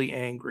 really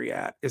angry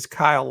at is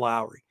Kyle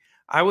Lowry.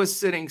 I was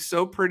sitting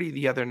so pretty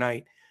the other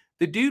night.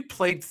 The dude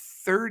played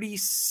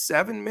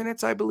 37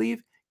 minutes, I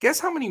believe.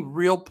 Guess how many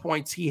real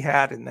points he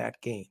had in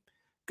that game?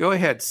 Go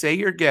ahead, say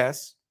your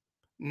guess.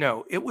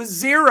 No, it was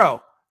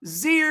 0.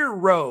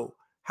 0.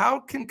 How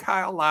can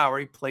Kyle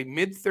Lowry play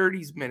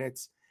mid-30s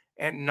minutes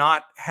and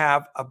not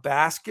have a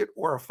basket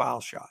or a foul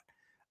shot?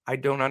 I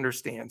don't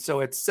understand.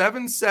 So at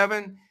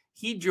 7-7,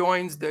 he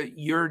joins the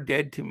 "you're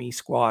dead to me"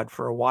 squad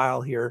for a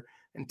while here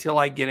until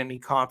I get any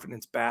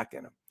confidence back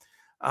in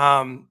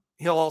him.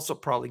 He'll also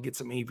probably get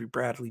some Avery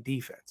Bradley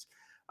defense.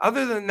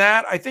 Other than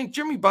that, I think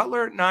Jimmy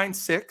Butler at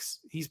 9-6,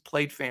 he's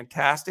played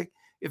fantastic.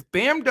 If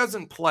Bam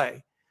doesn't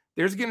play,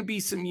 there's going to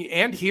be some,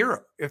 and Hero.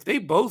 If they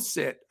both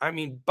sit,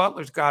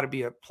 Butler's got to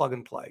be a plug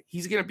and play.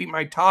 He's going to be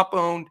my top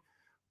owned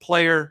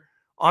player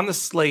on the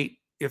slate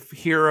if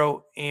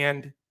Hero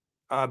and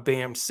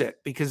Bam sit,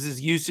 because his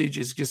usage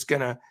is just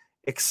going to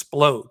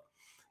explode.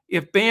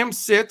 If Bam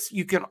sits,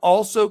 you can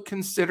also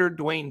consider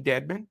Dwayne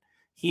Dedmon.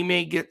 He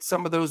may get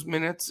some of those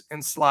minutes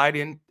and slide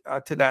in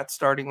to that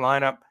starting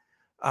lineup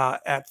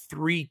at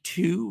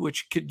 3-2,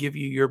 which could give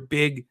you your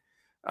big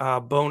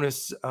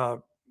bonus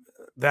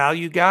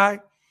value guy.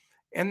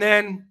 And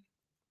then,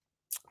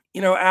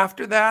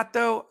 after that,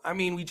 though,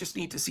 we just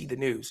need to see the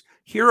news.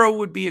 Hero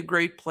would be a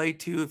great play,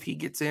 too, if he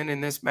gets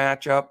in this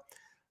matchup.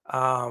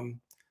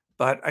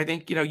 But I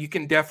think, you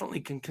can definitely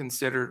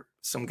consider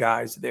some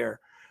guys there.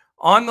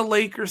 On the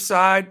Lakers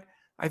side,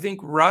 I think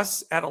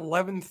Russ at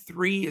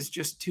 11-3 is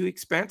just too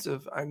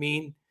expensive.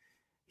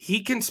 He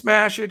can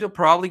smash it. He'll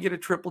probably get a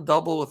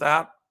triple-double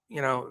without,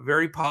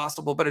 very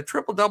possible. But a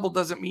triple-double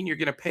doesn't mean you're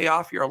going to pay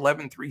off your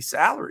 11-3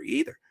 salary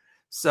either.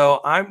 So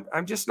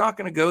I'm just not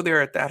going to go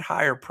there at that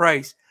higher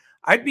price.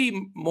 I'd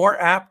be more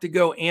apt to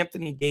go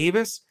Anthony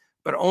Davis,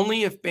 but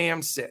only if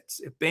Bam sits.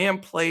 If Bam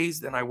plays,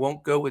 then I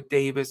won't go with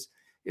Davis.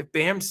 If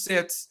Bam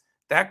sits,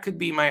 that could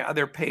be my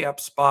other pay-up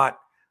spot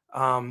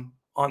on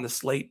the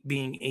slate,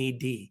 being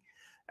AD.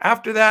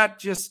 After that,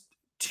 just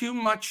too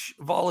much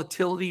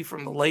volatility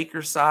from the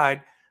Lakers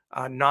side.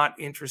 Not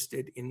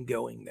interested in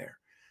going there.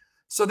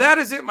 So that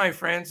is it, my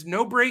friends.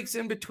 No breaks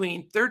in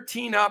between.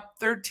 13 up,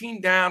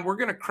 13 down. We're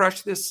going to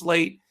crush this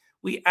slate.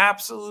 We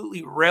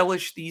absolutely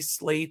relish these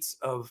slates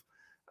of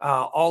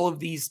all of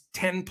these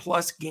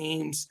 10-plus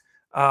games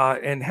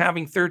and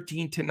having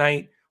 13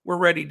 tonight. We're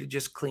ready to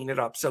just clean it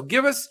up. So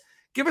give us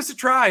a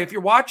try. If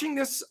you're watching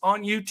this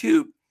on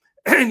YouTube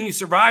and you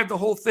survived the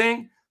whole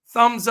thing,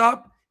 thumbs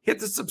up, hit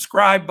the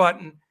subscribe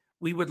button.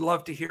 We would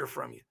love to hear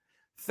from you.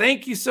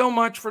 Thank you so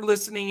much for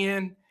listening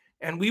in.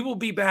 And we will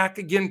be back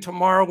again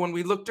tomorrow when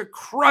we look to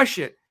crush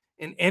it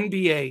in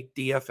NBA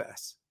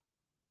DFS.